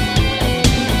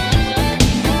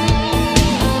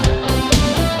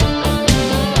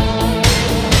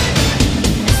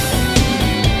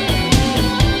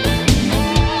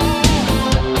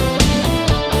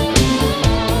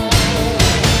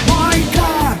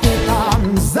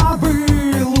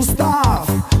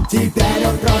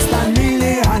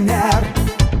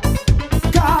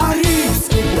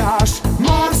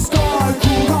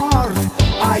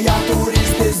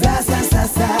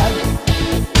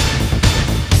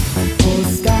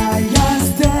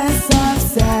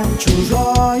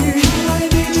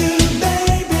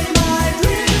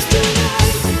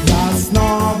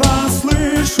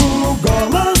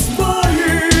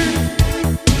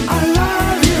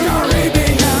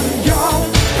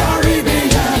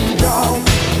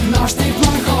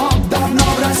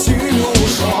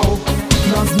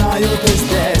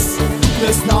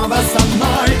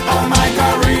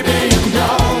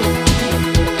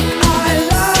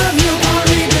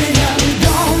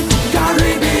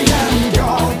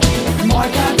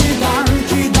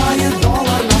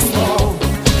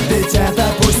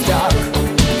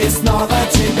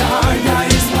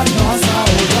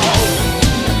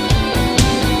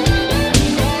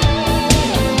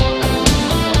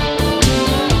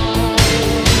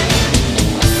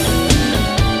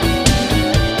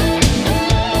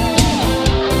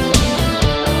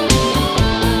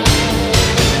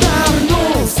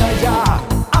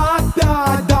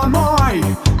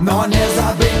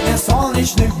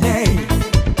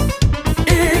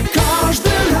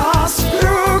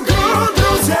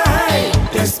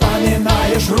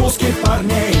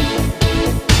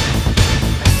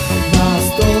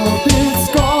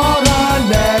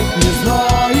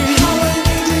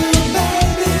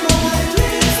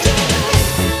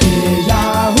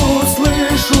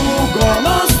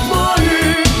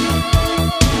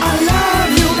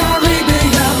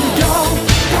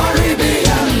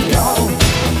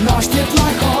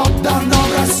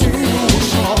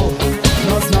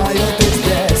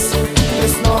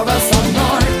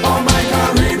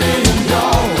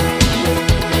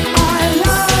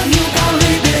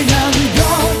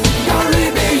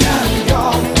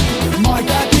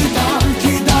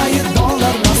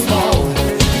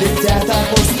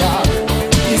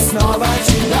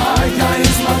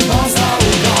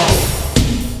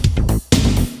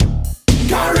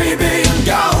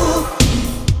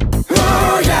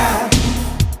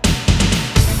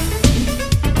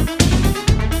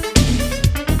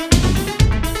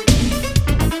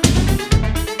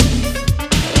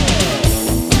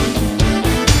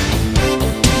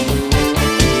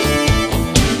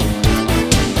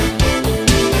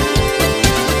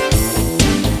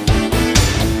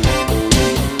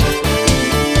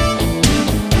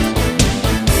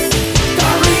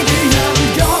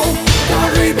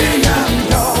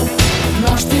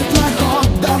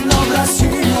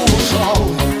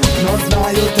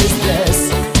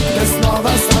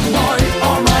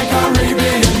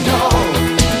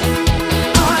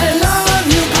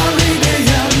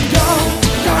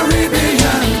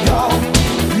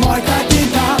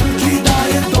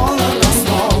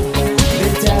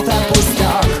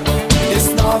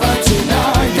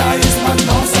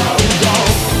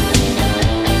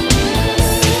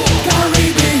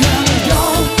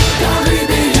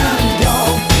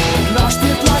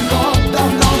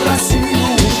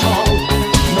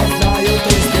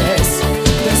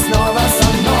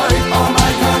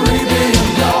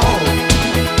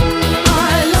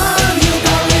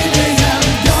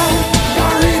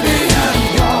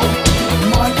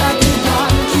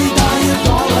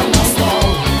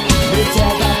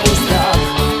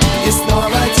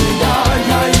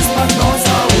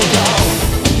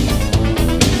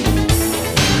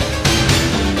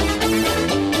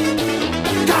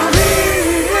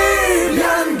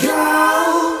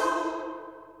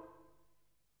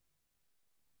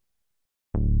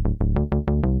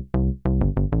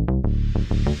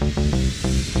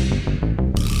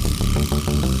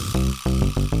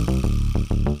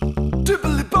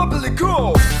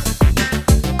 Publico.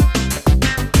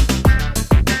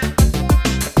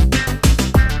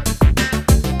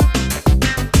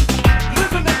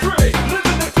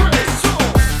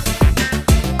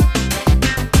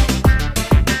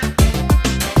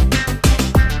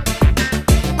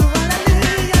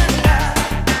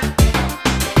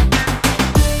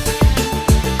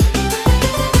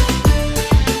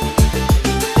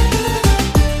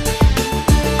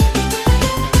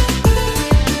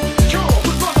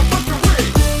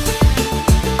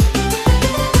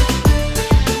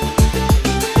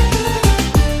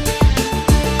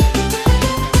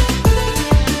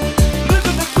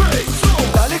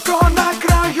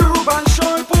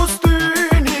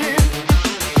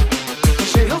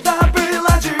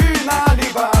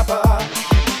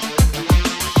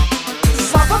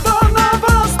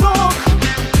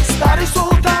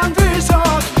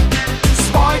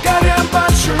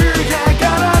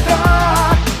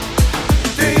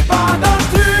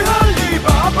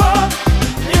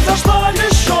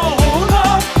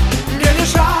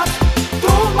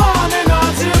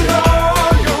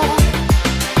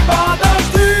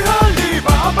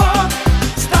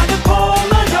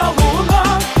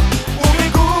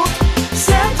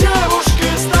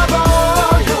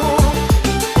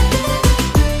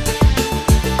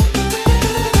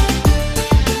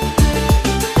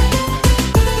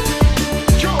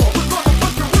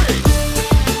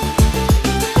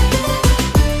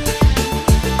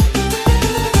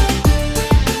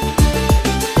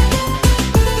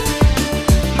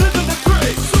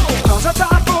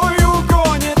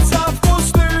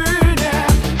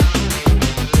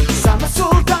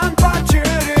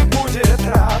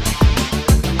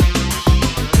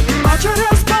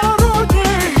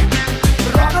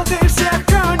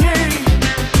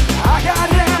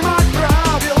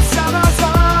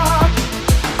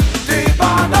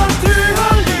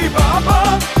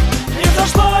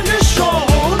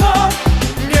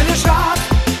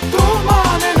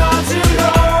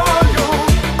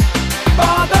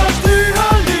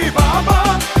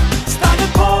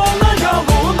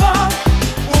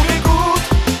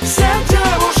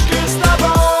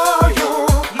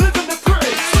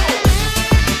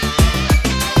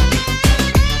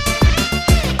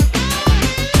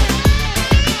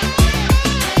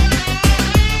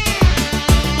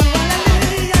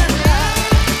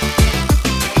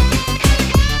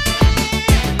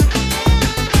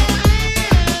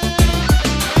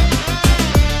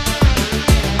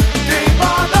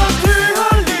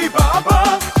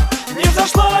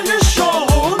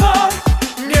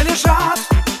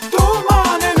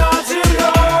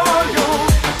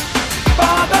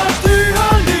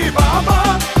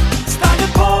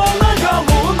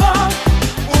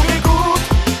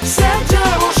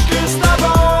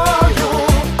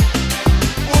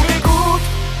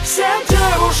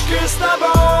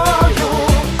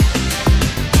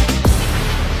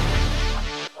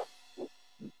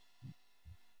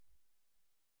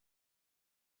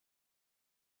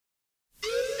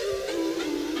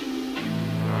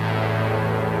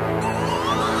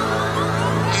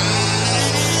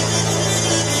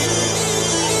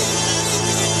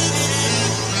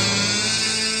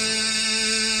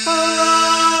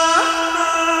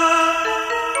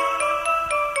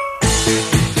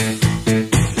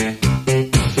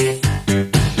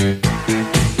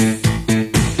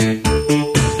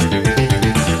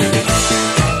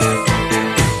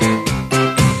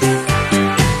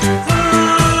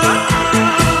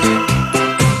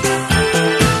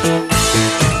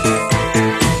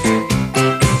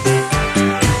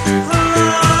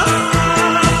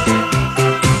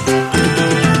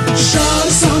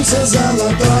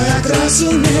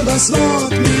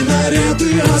 небосвод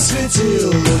минареты осветил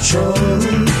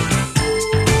лучом.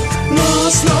 Но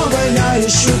снова я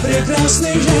ищу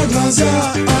прекрасные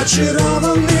глаза,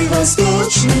 очарованный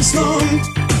восточным сном.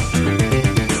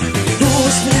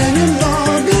 Пусть мне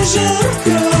немного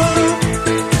жарко,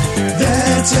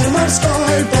 ветер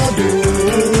морской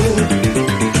подул.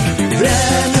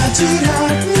 Время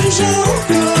терять не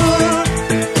жалко,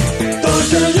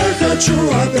 только я хочу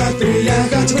опять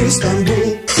приехать в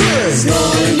Истамбул.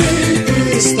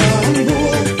 Знойный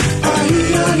Истамбул,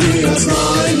 ай-яй-яй,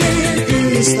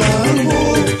 знойный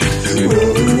Истамбул.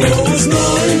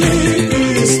 Знойный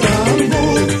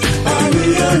Истамбул,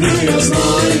 ай-яй-яй,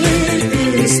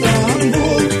 знойный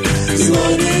Истамбул.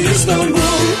 Знойный Истамбул.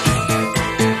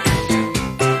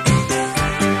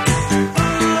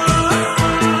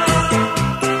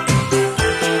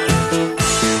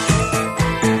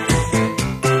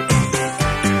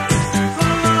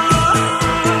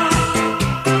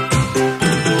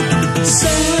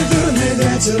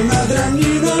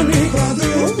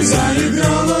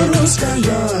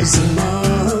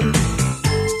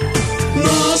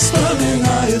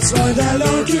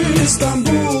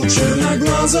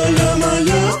 милая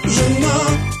моя жена.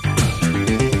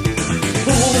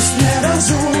 Пусть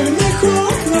неразумный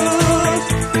холод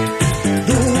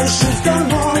душу в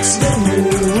комок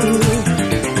свернул,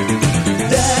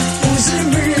 ведь у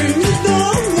зимы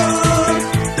недолго,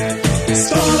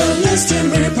 скоро вместе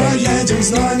мы поедем в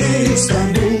Знои,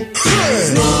 Истамбул.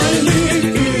 Знои,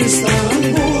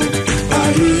 Истамбул,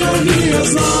 али-али,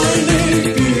 Знои,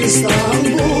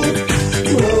 Истамбул.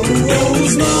 Воу-воу,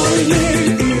 Знои,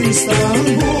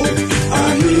 Истамбул,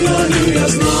 али-али,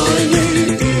 Знои,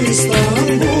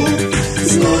 Истамбул.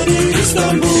 Знои,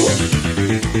 Истамбул.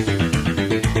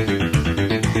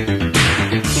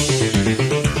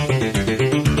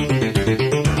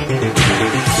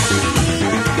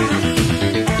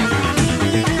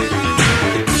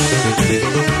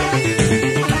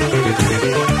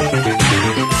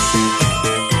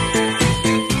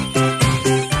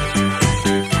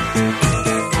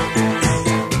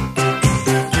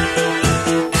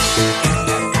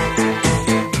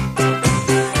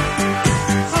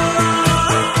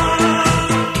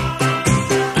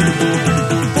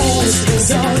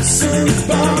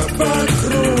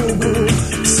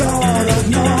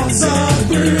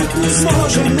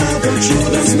 Сможем это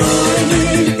чудо. Знои,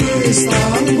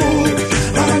 Истамбул,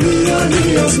 али-али,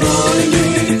 Знои,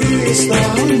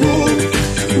 Истамбул.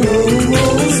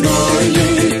 Воу-воу, Знои,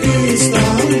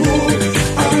 Истамбул,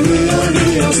 али-али,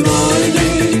 Знои,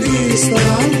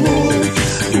 Истамбул.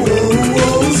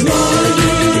 Воу-воу, Знои,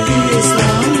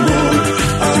 Истамбул,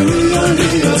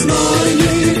 али-али,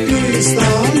 Знои,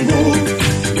 Истамбул.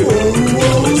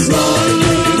 Воу-воу,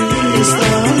 Знои,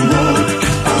 Истамбул,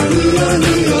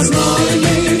 али-али, Знои,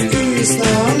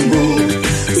 Истамбул.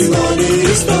 Знои,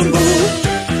 Истамбул.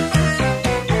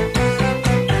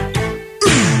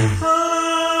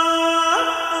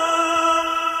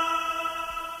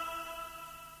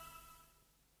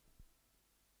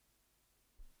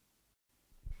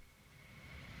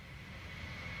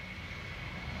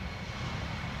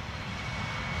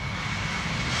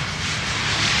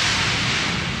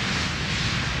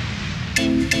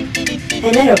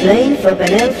 An aeroplane for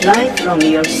Panel flight from New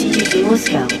York City to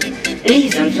Moscow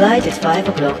leaves on flight at 5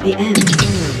 o'clock p.m.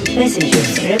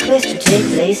 Passengers request to take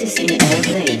places in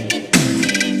airplane.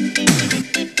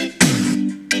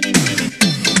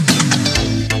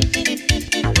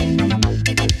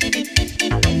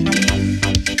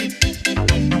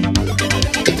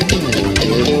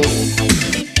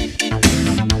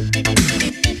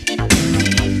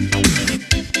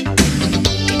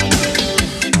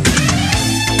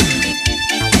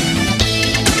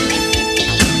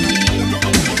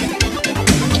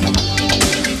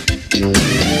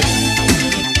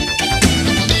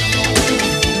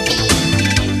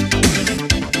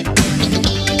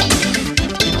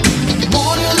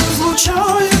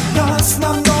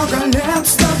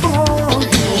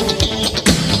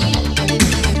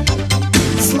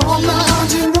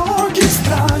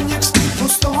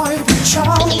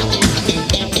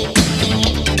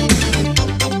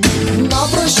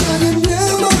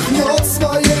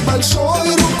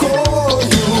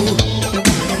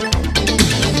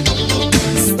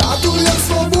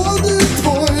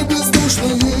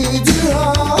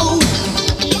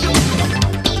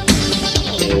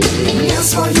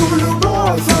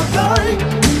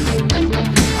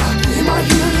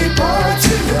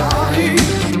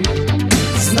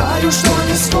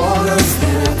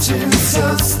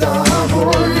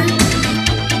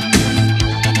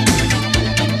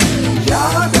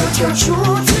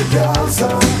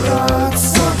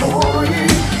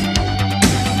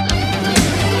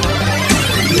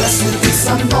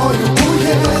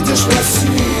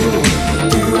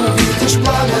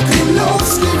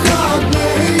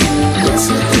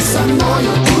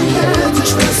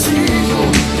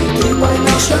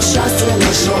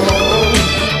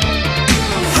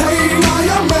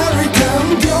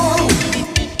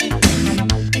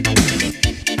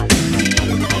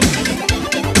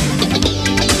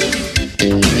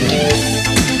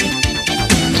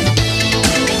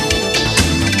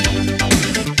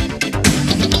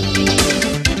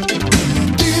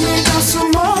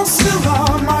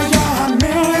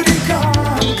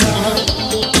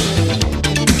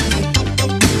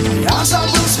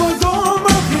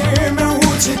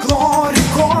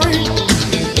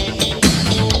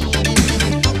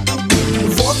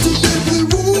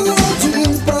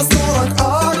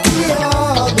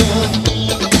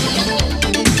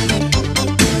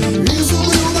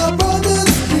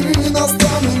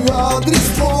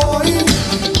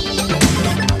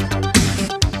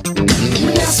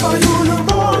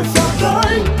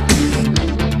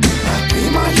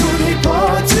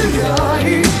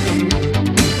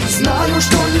 Знаю,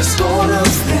 что не скоро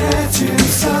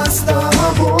встретимся с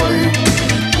тобой.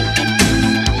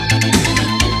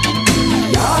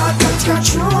 Я опять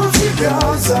хочу тебя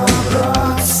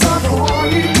забрать с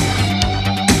собой.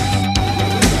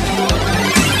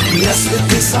 Если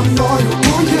ты со мною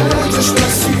уедешь в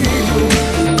Россию,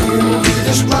 ты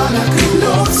увидишь пламя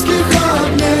кремлевских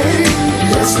огней.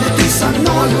 Если ты со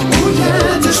мною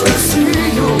уедешь в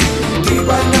Россию, ты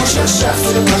поймешь, я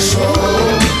счастье нашел.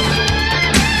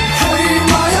 Hey,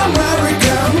 my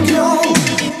American girl.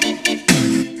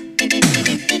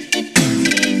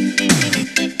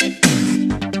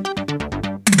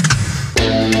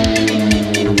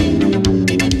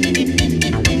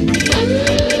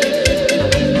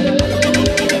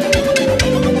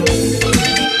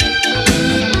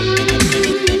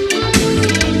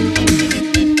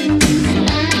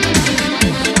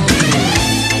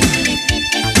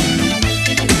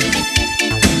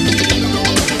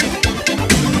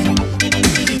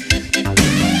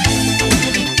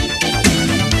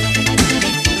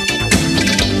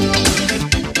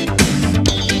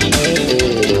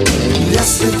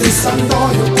 Со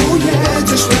мною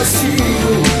уедешь в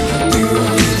Россию, ты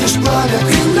увидишь пламя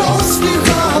кремлевских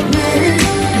огней.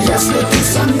 Если ты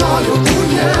со мною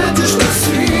уедешь в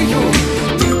Россию,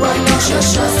 ты поймешь, я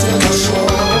счастье нашел.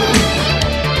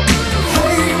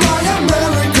 Hey, my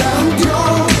American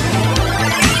girl.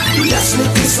 Если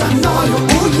ты со мною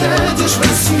уедешь в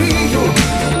Россию,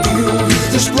 ты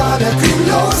увидишь пламя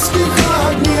кремлевских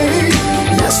огней.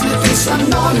 Если ты со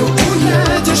мною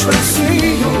уедешь в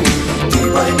Россию, ты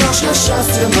поймешь, я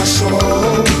счастье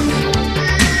нашел.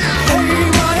 Hey,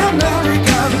 my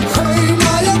American, hey,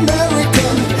 my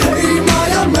American, hey, my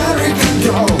American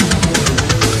girl.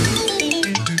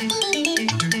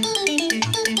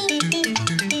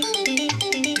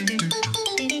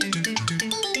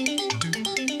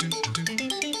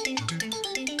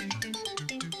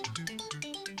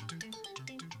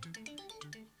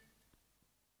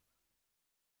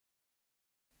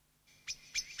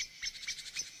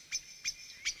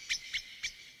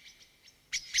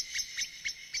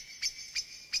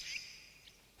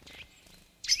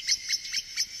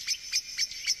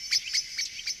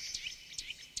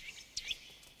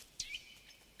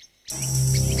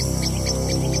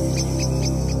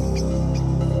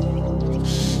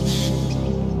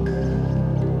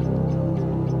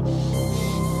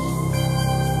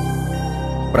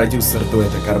 Продюсер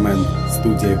дуэта «Кар-Мэн»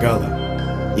 студия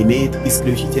 «Гала» имеет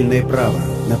исключительное право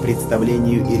на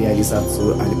представление и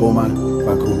реализацию альбома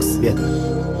 «Вокруг света».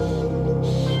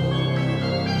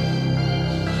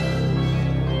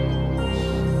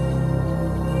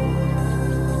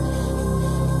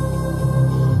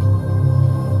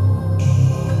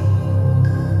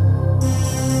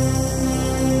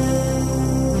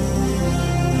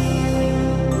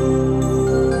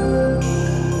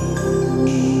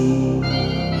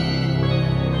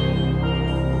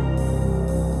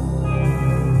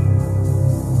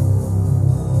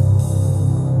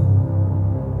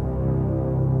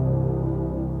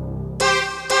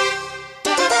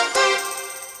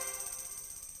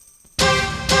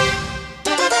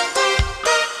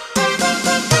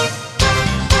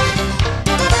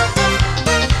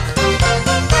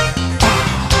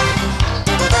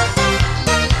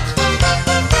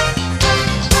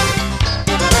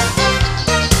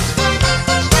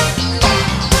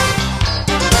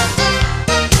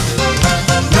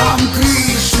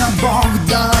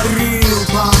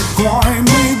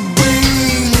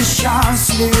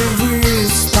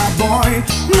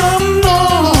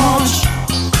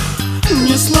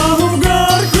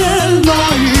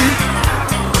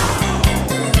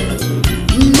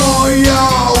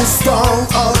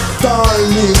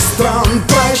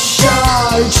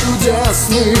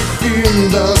 Чудесный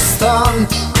Индостан.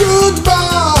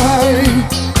 Goodbye,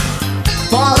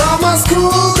 пора в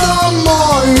Москву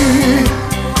домой.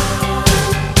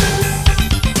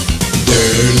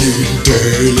 Дели,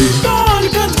 Дели,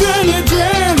 только 2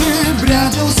 недели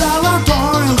бредил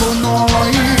золотой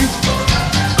луной.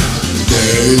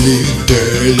 Дели,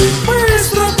 Дели,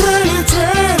 быстро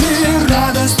пролетели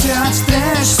радости от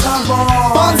встреч с тобой.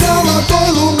 Под золотой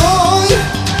луной.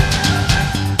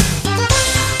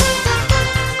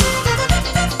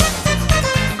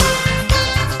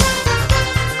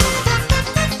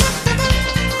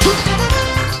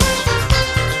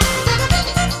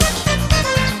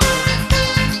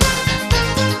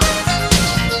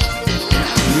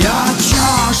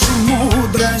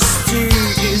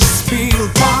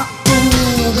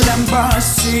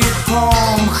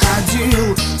 Босиком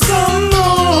ходил за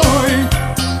мной,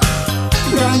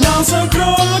 гонялся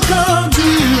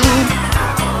крокодил.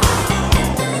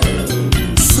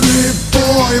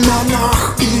 Слепой монах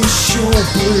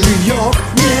паёк,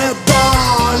 не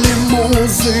дали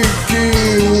музыки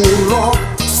урок.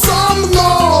 Со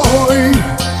мной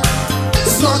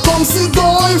знаком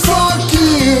седой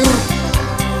факир.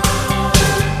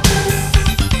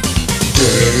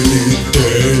 Дели,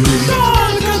 Дели,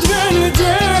 только 2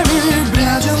 недели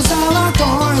бредил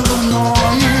золотой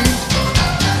луной.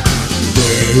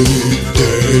 Дели,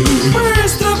 Дели,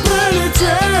 Быстро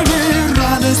пролетели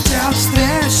радости от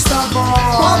встреч с тобой.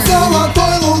 под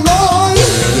золотой луной.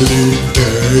 Дели,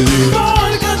 Дели,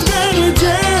 Только 2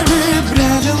 недели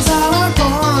бредил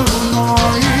золотой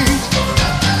луной.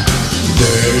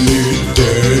 Дели,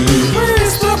 Дели,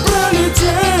 Быстро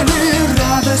пролетели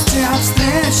радости от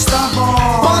встреч с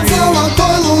тобой. под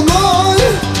золотой луной.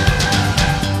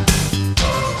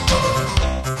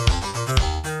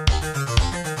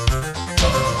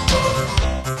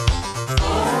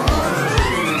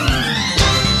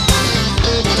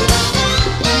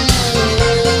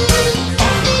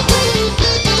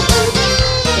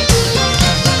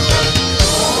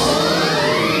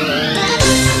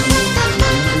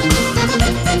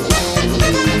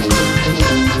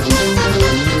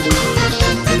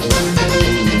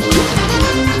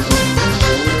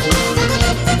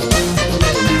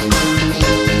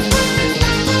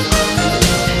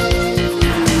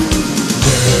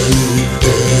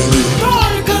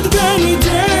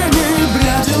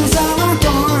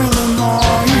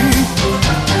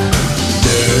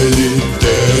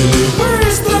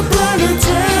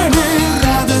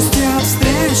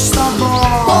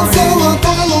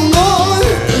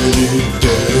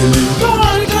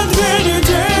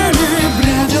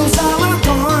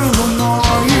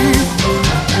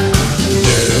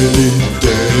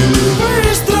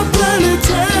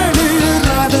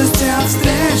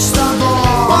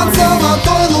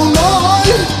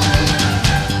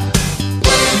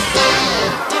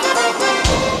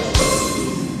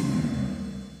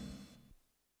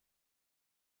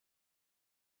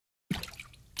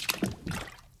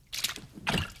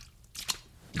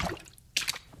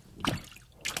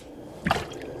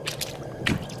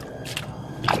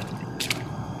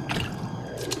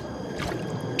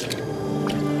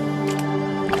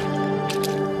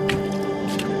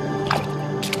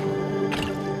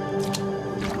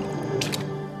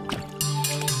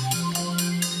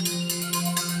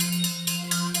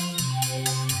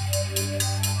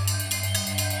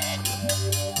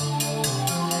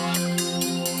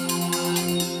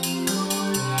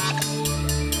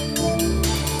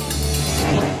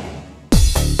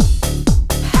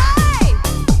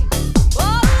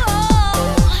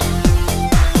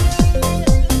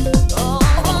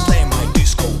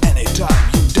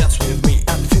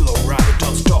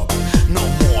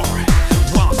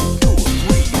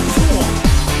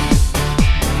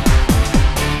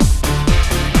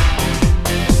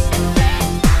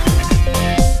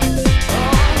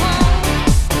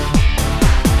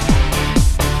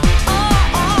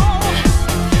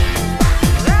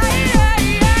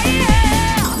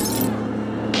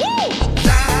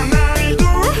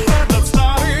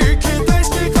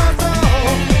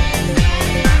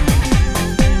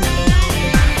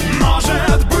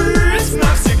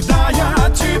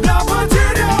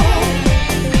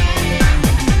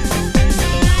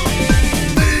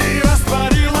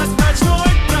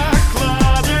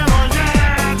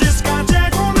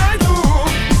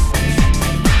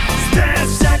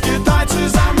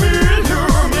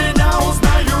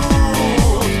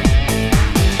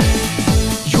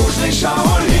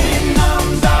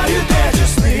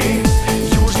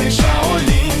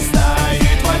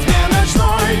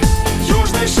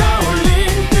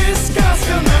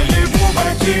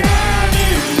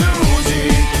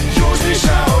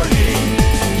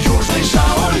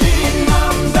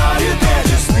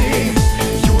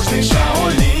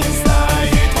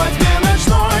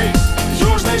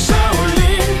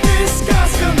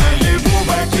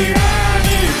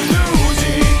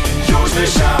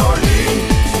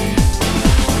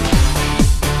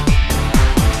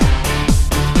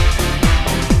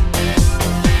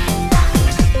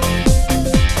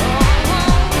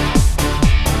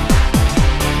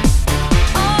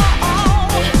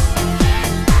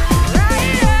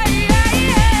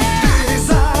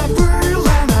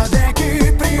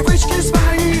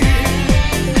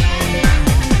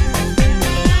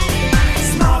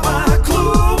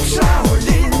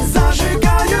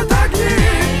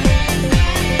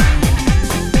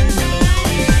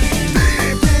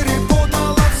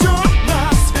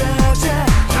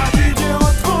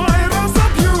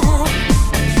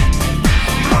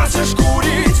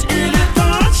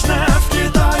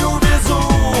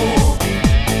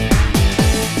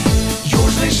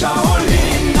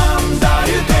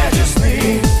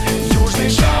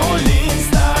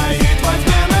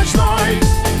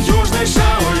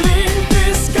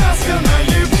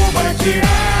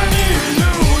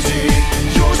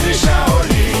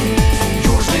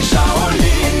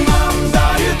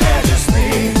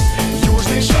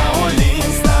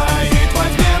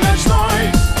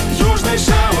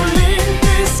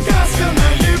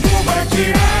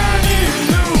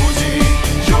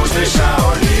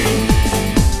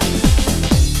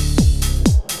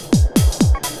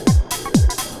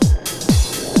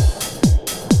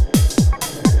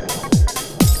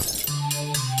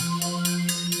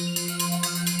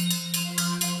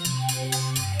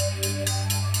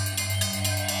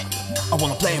 I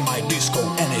wanna play my disco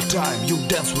anytime. You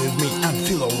dance with me and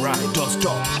feel alright. Don't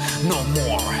stop, no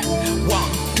more.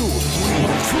 1, 2,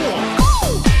 3, 4.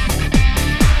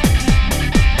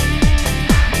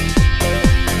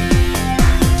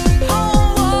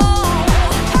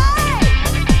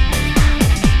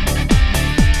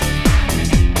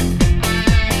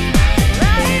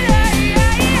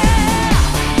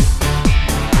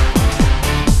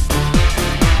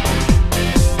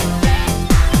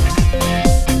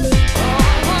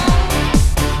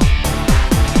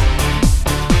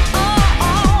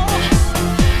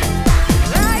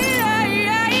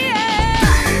 Yeah.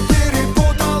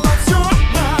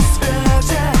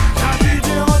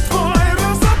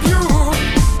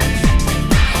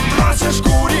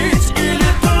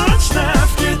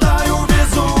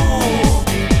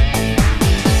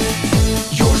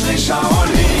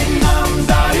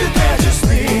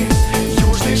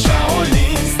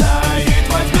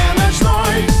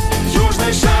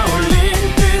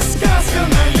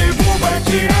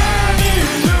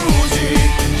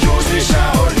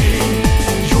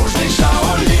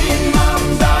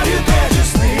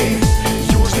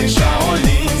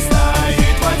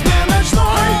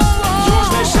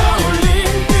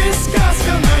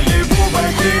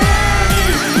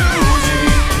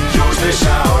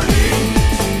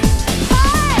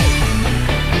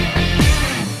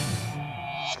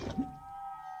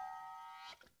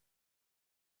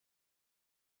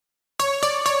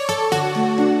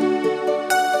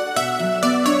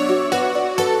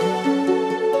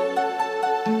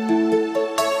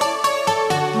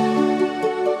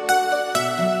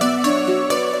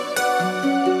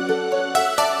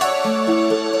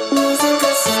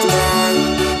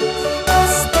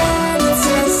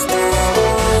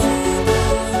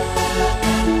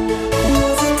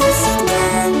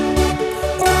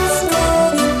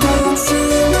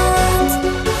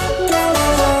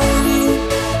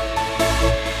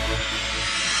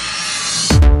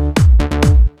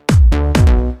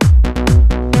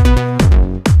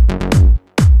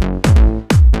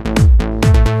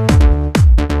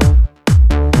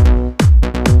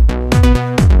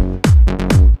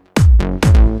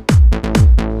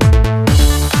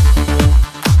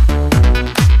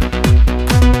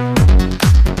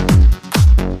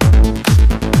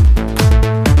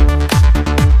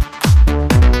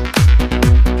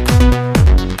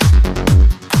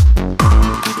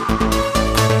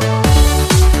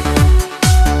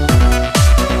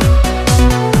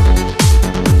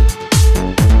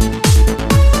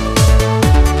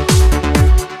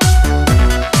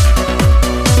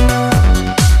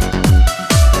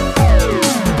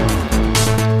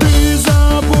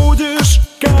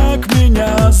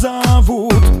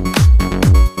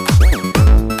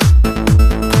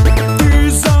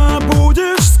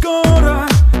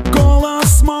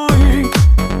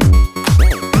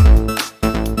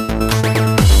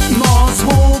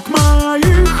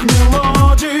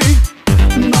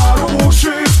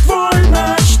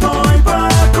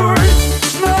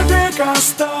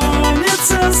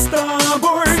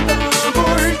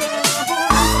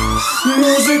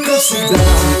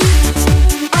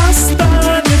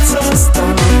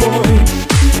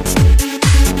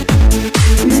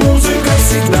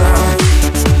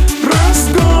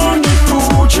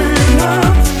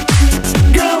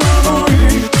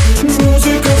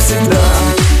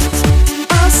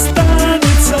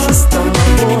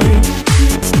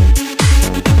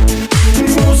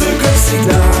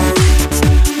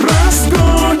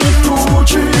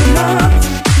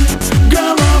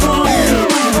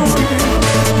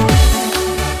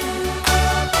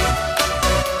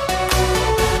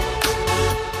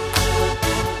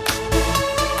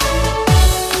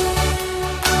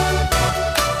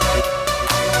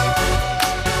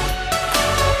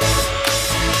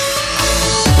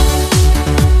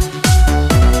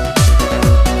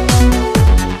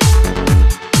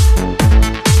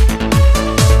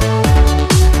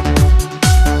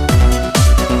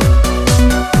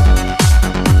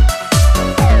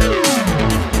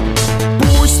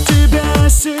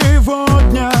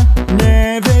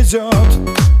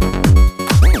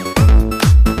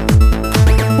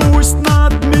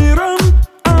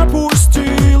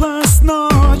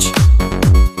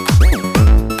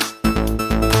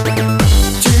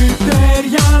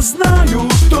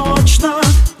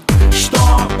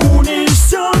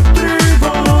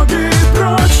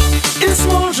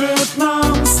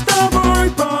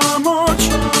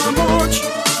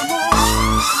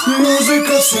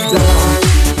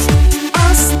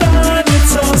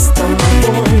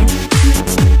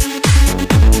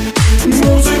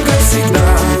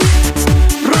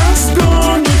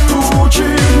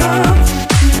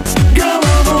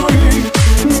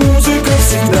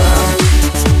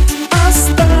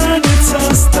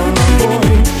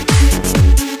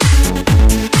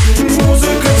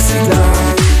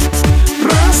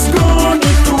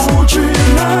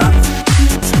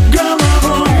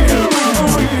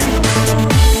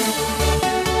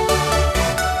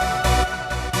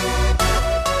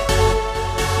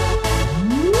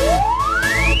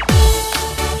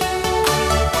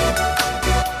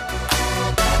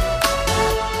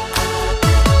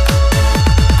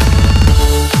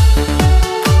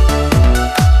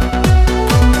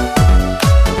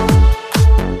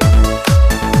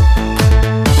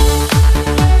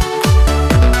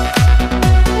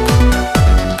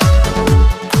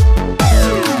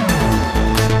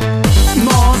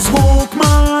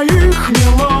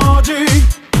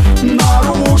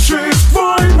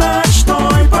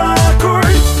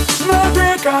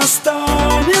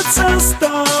 останется с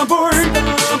тобой.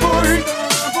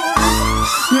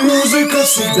 Музыка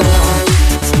всегда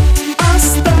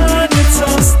останется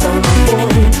с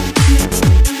тобой.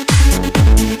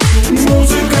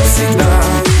 Музыка всегда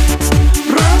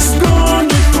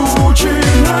разгонит тучи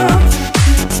над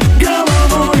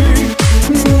головой.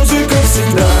 Музыка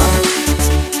всегда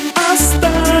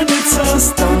останется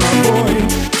с тобой.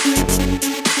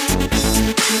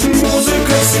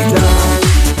 Музыка всегда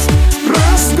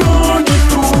разгонит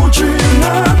тучи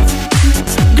над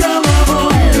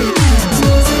головой.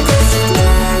 Музыка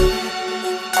всегда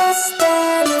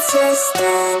останется с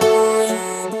тобой.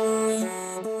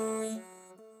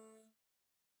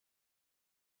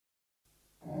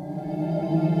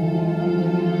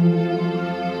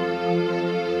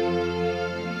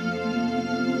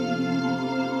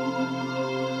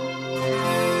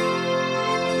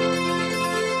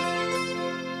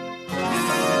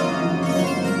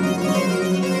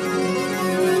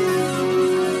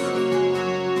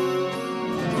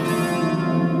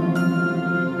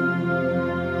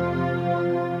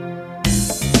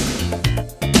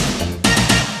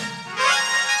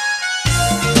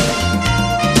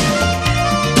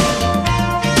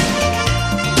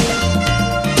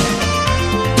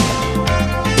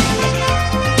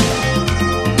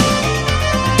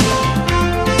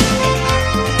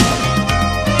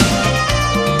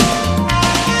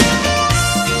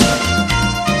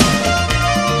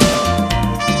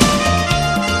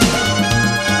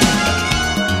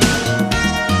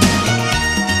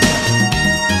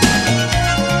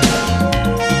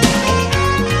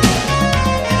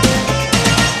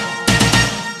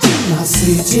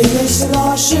 Насытились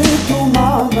рощи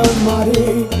туманом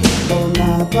морей,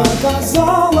 луна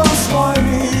показала свой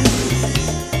вид.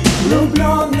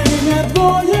 Влюбленные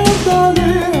двое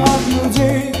вдали от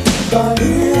людей,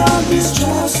 вдали от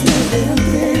бесчестных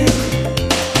интриг.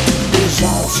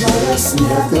 Бежавшая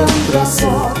снегом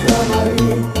красотка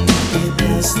Мари, и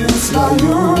песню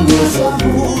свою не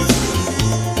забудь.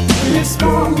 И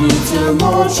вспомните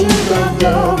ночи,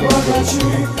 когда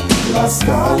богачи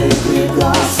ласкали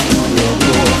прекрасную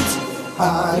грудь.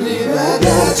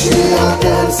 Али-Баба,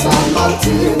 Отель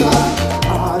Сан-Мартино,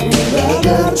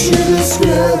 Али-Баба, без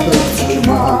света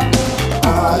тюрьма.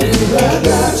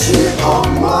 Али-Баба, о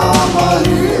мама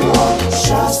Рио,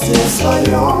 счастье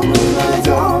свое мы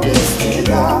найдем без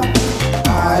тебя.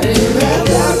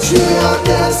 Али-Баба,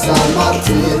 Отель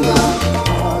Сан-Мартино,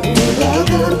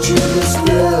 Али-Баба, без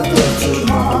света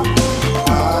тюрьма.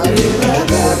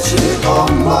 О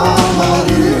мама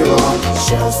Рио,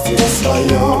 счастье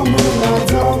свое мы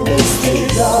найдем без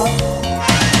тебя.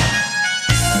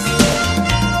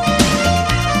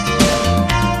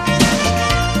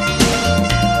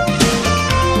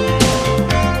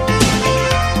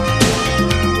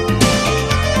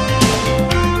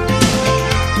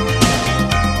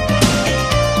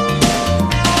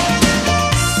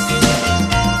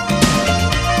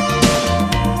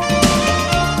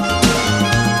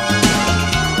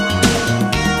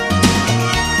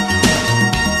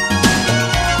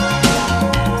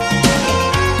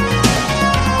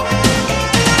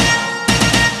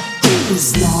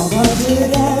 Снова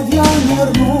деревья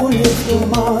нырнули в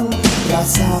туман,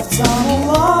 красавца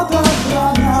Мулата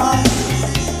храня.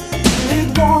 И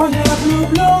двое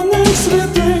влюбленных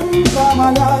святым,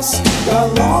 помолясь,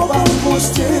 головам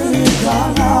пустили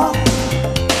коня.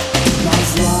 Но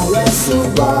злая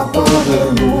судьба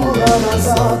повернула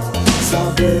назад,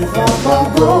 забыв о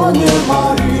погоне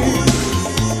Мари.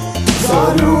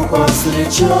 Зарю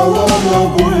повстречала на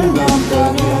буйном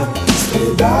коне,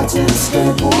 предательской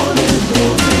боли в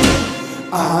груди.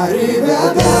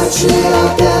 Али-Баба,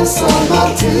 Отель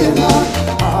Сан-Мартино,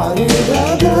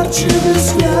 Али-Баба, без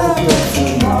света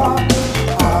тюрьма.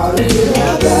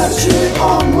 Али-Баба,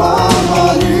 о мама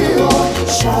Рио,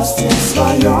 счастье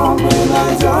свое мы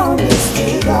найдем без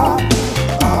тебя.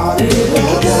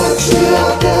 Али-Баба,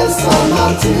 Отель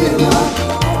Сан-Мартино,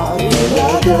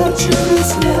 Али-Баба, без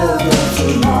света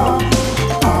тюрьма.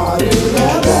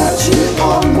 Али-Баба,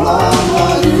 о мама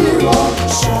Рио,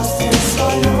 счастье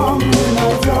свое мы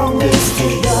найдем без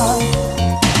тебя.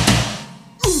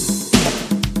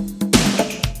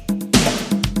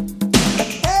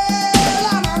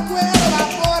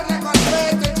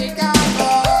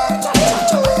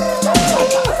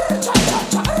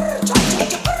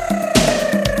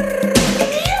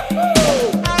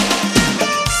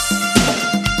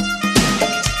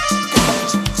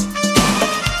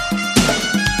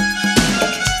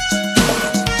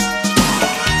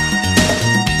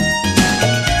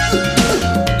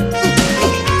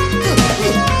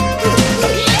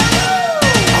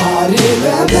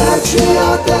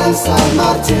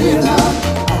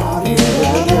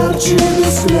 Arrivederci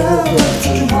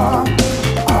discreta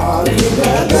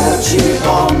Arrivederci,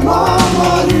 о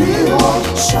мама Рио.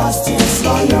 Счастье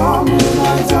свое мы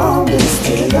найдем без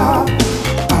тебя.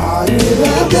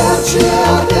 Arrivederci,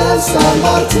 Отель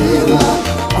Сан-Мартино.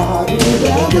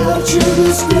 Arrivederci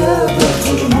discreta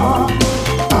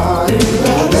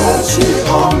Arrivederci,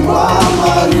 о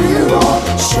мама Рио.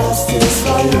 Счастье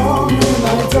свое мы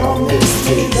найдем без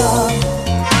тебя.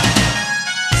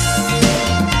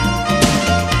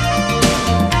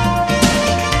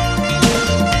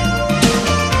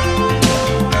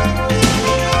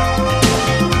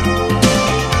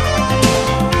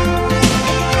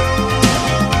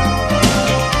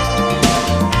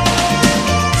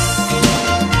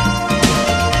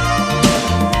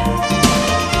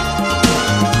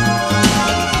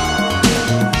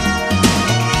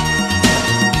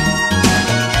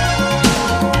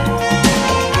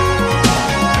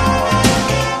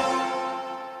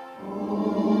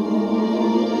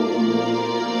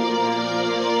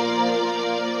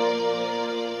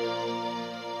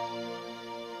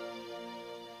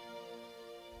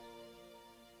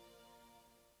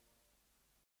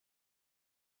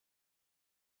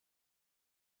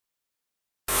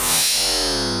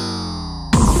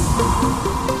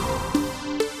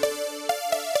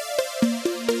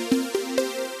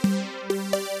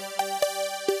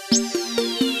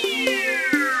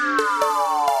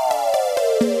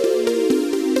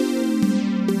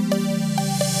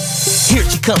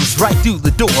 Comes right through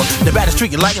the door. The baddest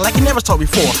trick you like you never saw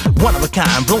before. One of a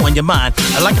kind, blowing your mind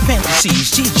like a fantasy.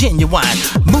 She's genuine.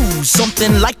 Move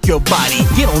something like your body.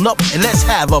 Get on up and let's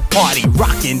have a party.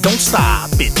 Rockin', don't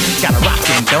stop it. Gotta rock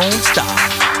and don't stop.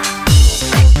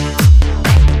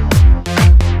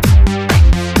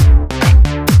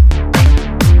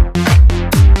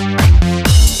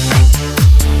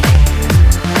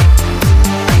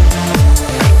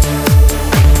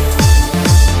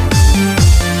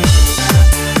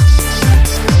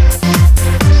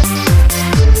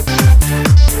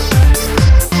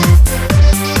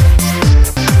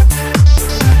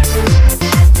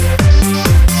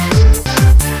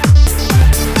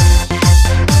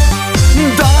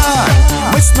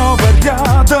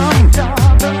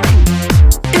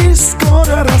 И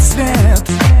скоро рассвет.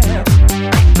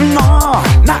 Но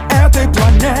на этой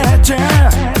планете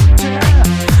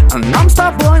нам с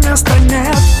тобой места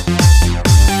нет.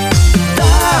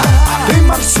 Да, ты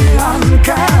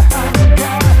марсианка,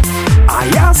 а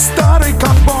я старый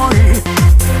ковбой.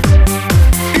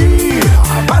 И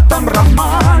в этом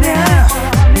романе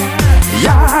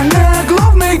я не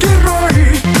главный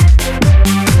герой.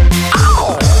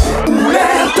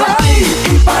 Улетай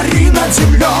и пари над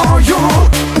землею.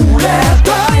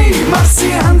 Улетай,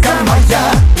 марсианка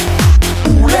моя.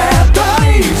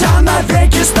 Улетай, я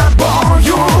навеки с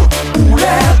тобою.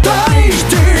 Улетай,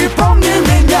 жди, помни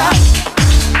меня.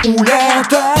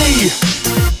 Улетай.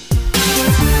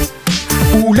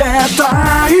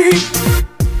 Улетай.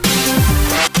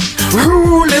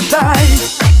 Улетай.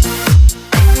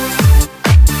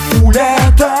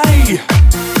 Улетай.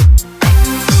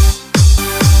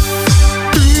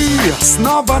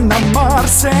 Снова на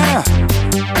Марсе,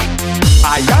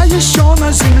 а я еще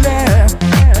на Земле.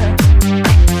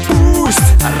 Пусть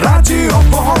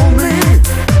радиоволны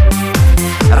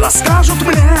расскажут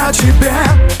мне о тебе.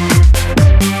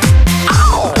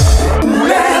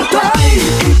 Улетай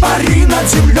и пари над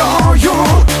землею.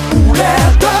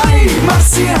 Улетай,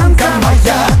 марсианка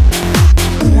моя.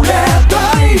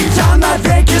 Улетай, я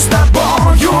навеки с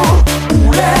тобою.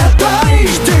 Улетай,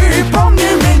 жди,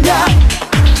 помни меня.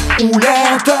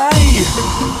 Улетай.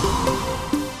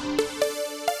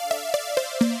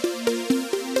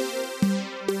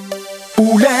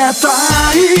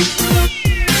 Улетай.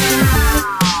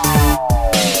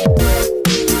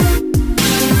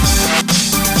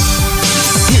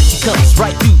 Here she comes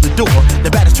right through the door. The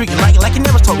baddest trick you like you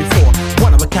never saw before.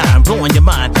 One of a kind, blowing your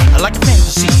mind like a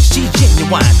fantasy. She's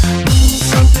genuine. Move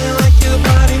something like your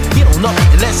body. Get on up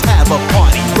and let's have a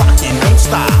party. Rockin', don't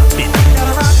stop it.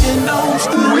 Gotta rock and don't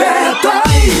stop.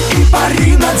 Улетай и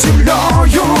пари над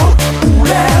землею.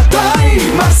 Улетай,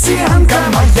 марсианка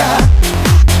моя.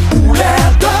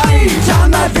 Улетай, я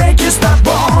навеки с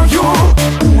тобою.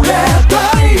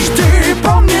 Улетай, жди,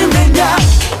 помни меня.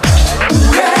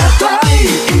 Улетай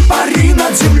и пари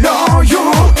над землею.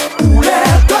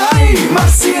 Улетай,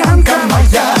 марсианка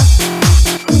моя.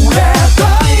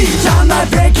 Улетай, я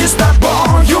навеки с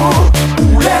тобою.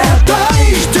 Улетай.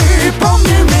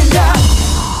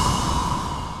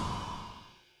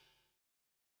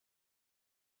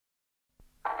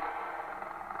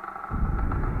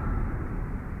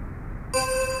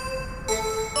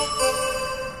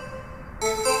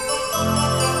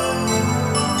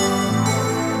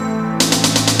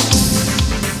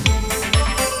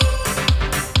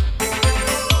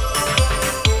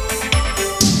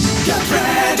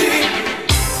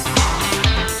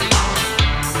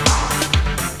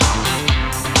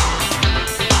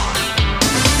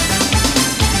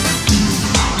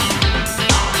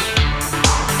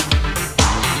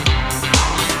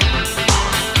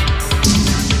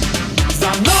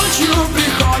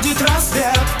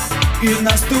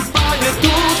 верит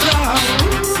утро.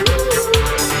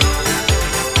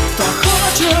 Кто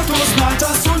хочет узнать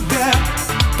о судьбе,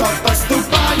 тот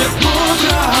поступает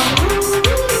мудро.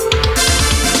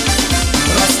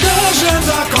 Расскажет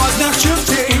о кознях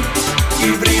чертей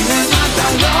и времена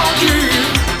далеких.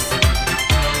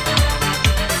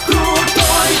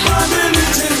 Крутой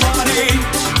повелитель морей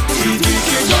и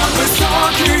диких гор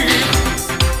высоких.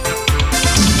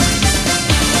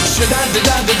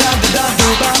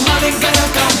 Шида-да-да-да-да-да-дуба, маленькая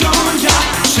колдунья.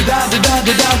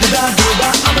 Шида-да-да-да-да-да-дуба,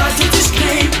 обратитесь к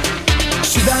ней.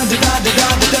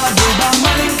 Шида-да-да-да-да-да-дуба,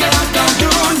 маленькая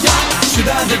колдунья.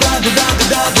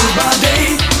 Шида-да-да-да-да-да-дуба, day.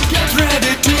 Get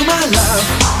ready to my love,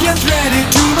 get ready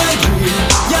to my dream.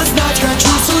 Я знать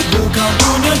хочу судьбу,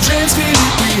 колдунья Джеймс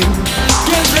Филлипин.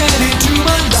 Get ready to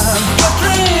my love, get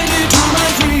ready to my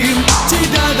dream.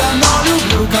 Тебя давно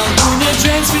люблю, колдунья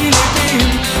Джеймс Филлипин.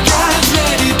 Get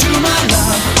ready to my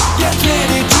love, get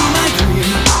ready to my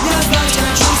dream. Я знать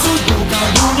хочу судьбу,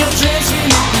 колдунья Джеймс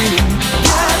Филлипин.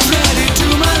 Get ready to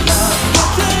my love,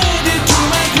 get ready to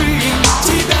my dream.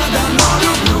 Тебя давно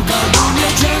люблю, колдунья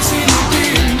Джеймс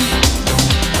Филлипин.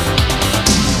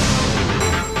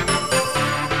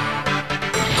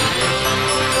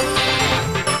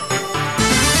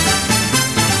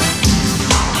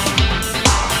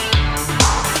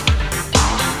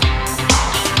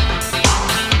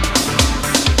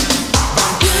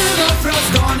 Вампиров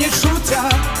разгонит шутя,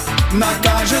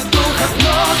 накажет дух от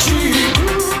ночи.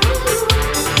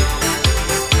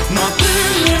 Но ты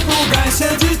не пугайся,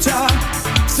 дитя,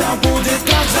 все будет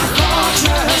как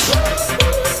захочешь.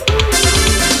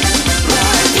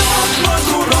 Пройдет мой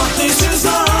курортный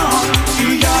сезон, и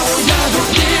я уеду в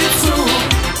Ниццу.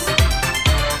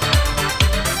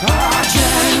 А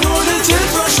Джейн улетит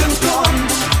в Вашингтон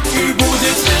и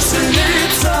будет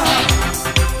веселиться.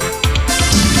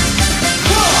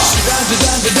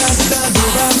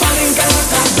 Шида-да-да-да-да-да-дуба, маленькая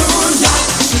колдунья.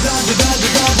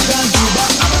 Шида-да-да-да-да-да-дуба,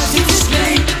 обратитесь к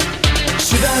ней.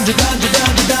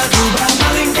 Шида-да-да-да-да-да-дуба,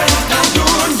 маленькая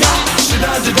колдунья.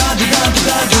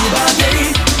 Шида-да-да-да-да-да-дуба, day.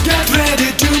 Get ready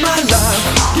to my love,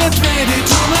 get ready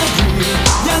to my dream.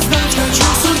 Я знать хочу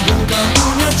судьбу,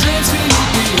 колдунья Джеймс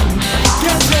Филлипин.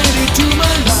 Get ready to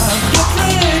my love, get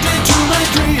ready to my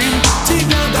dream.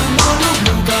 Тебя давно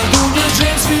люблю, колдунья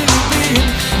Джеймс Филлипин.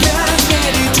 Get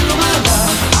ready to my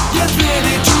love, get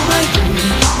ready to my dream.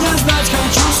 Я знать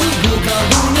хочу судьбу,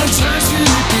 колдунья Джеймс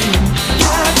Филлипин.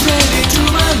 Get ready to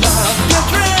my love, get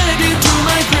ready to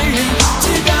my dream.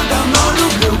 Тебя давно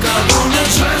люблю, колдунья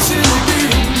Джеймс Филлипин.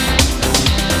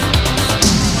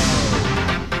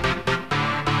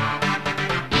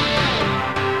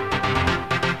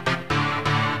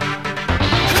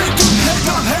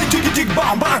 Hey, diggy-dig,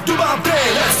 bomb, back to my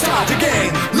day. Let's start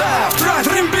again. Left, right,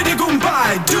 rim-biddy,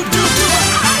 goom-bye. Do-do-do,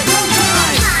 I don't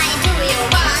die. Hi, do you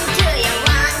want,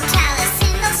 tell a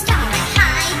single story.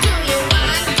 Hi, do you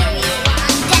want,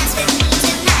 dance with me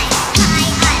tonight. Hi,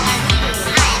 I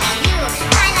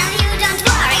love you, don't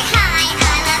worry. Hi,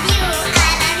 I love you,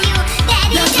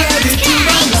 daddy, Get ready to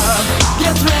my love,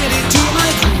 get ready to my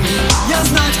dream. Я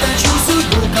знать хочу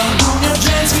судьбу, колдунья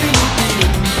Джеймс Филлипин.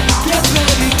 Get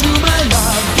ready to my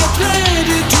love, get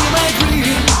ready to my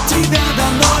dream. Тебя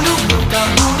давно люблю,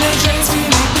 колдунья Джеймс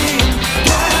Филлипин.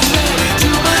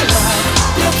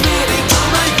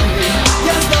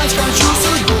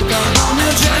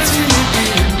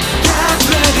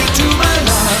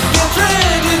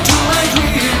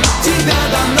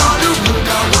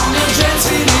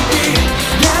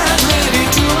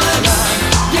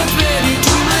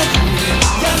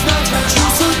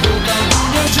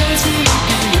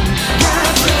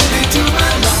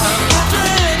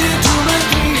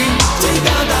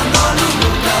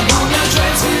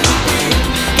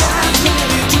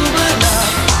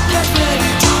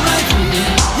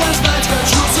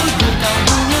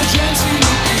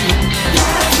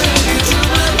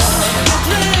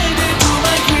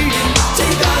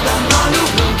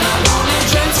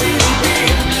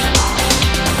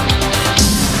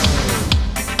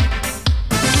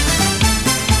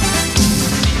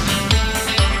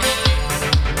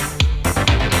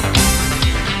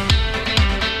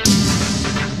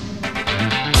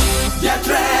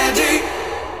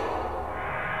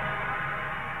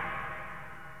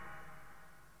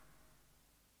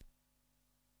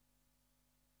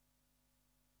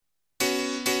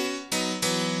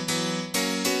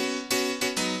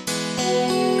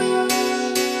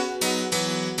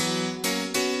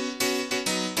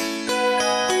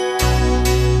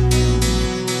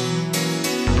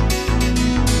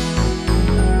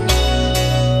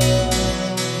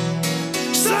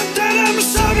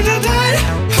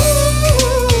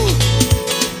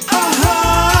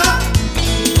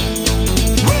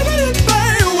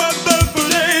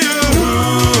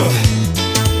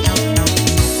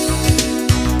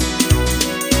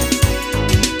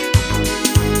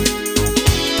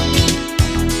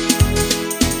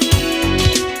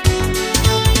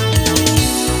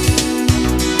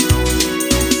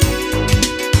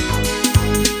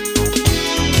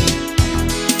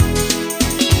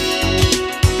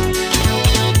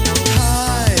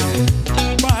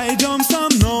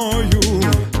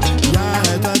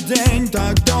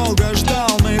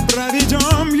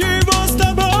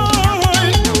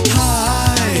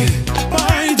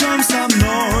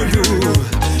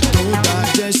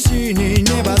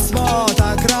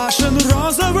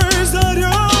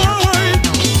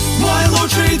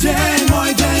 день,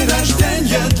 мой день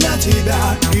рождения для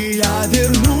тебя, и я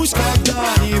вернусь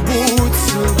когда-нибудь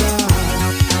сюда.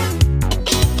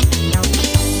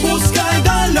 Пускай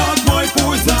далек мой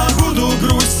путь, забуду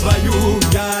грусть свою,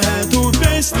 я эту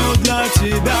песню для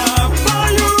тебя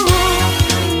пою.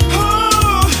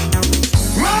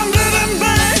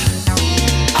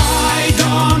 I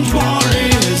don't worry,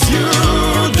 you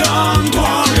don't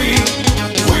worry,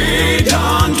 we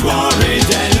don't worry.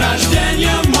 День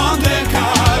рождения в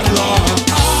Монте-Карло.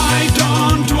 I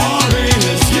don't worry,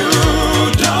 you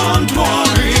don't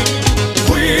worry,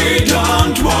 we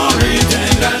don't worry.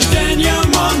 День рождения в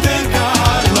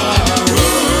Монте-Карло.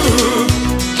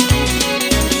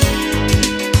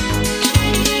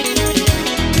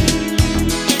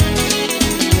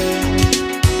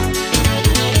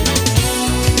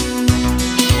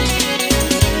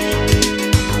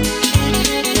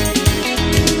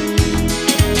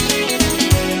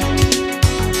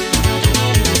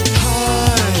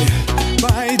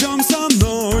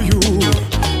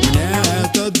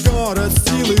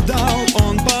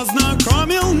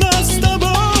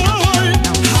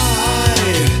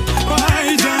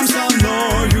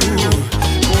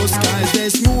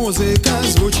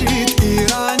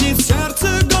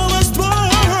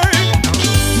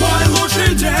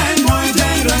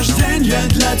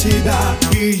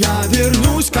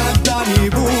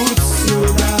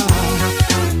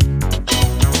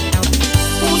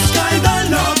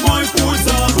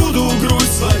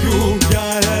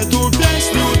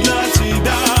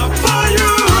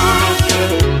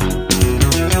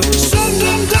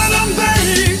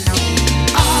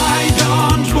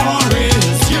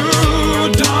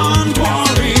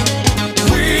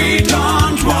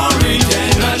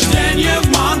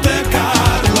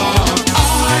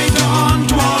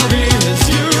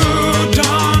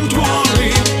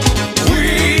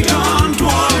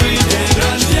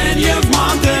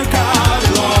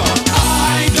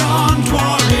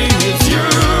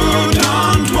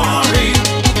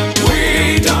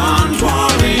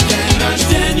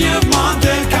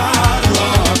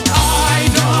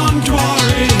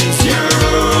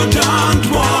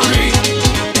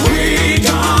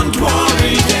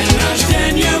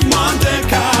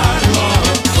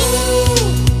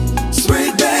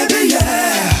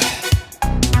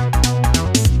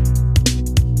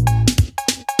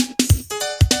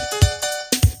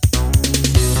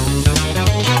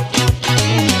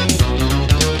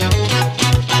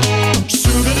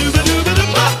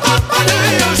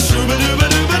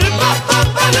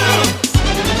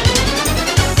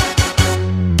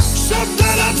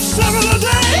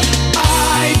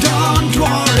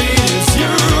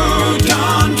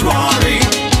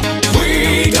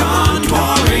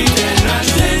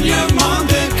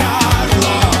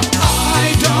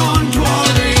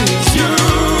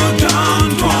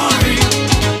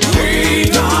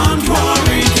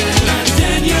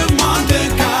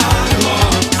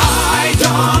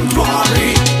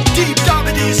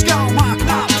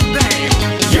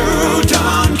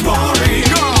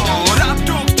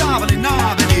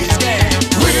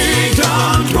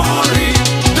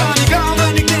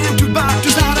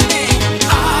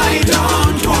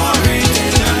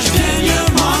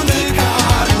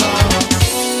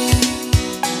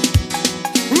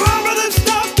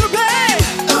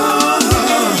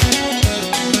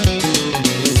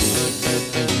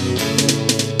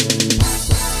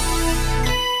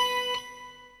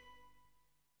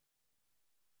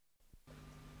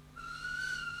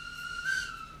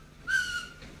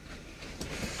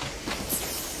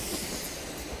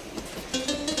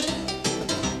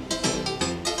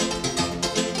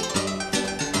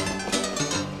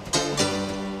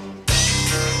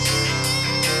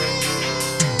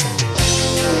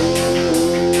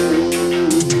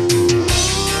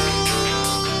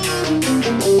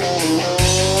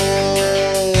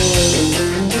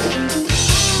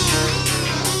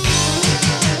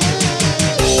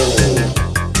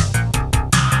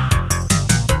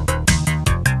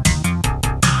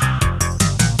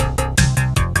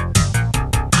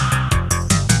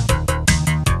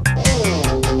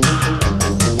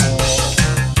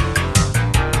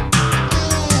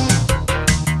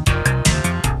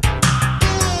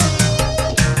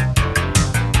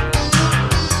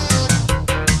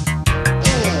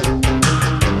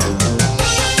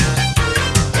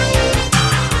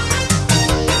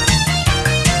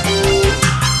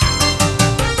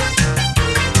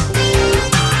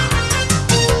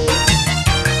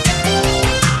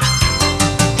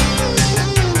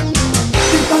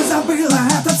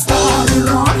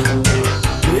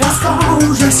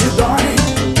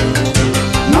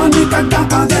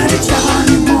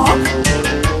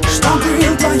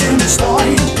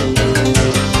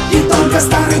 только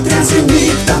старый трезвый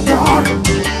диктатор,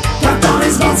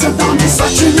 который звался Дон из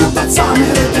очень тот самый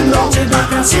рок-н-ролл тебя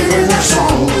красивый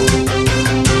нашел.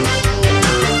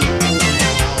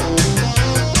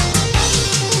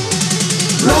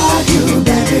 Rock you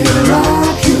baby,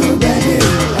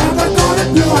 это город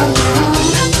Нью-Орлеан.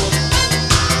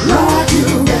 Rock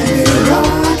you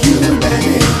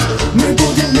baby, мы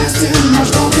будем вместе, наш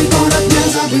добрый город не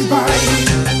забывай.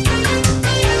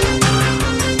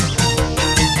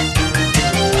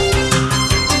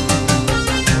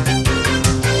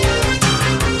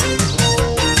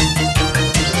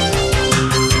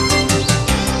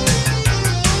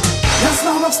 Я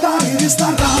снова в старый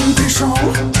ресторан пришел,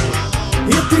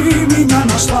 и ты меня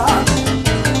нашла.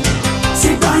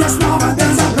 Всегда я снова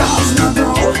безобразно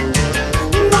дрол,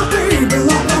 но ты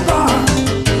была права.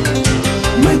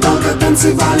 Мы долго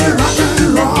танцевали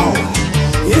рок-н-ролл,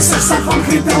 и саксофон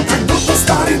хрипел, как будто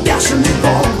старый бешеный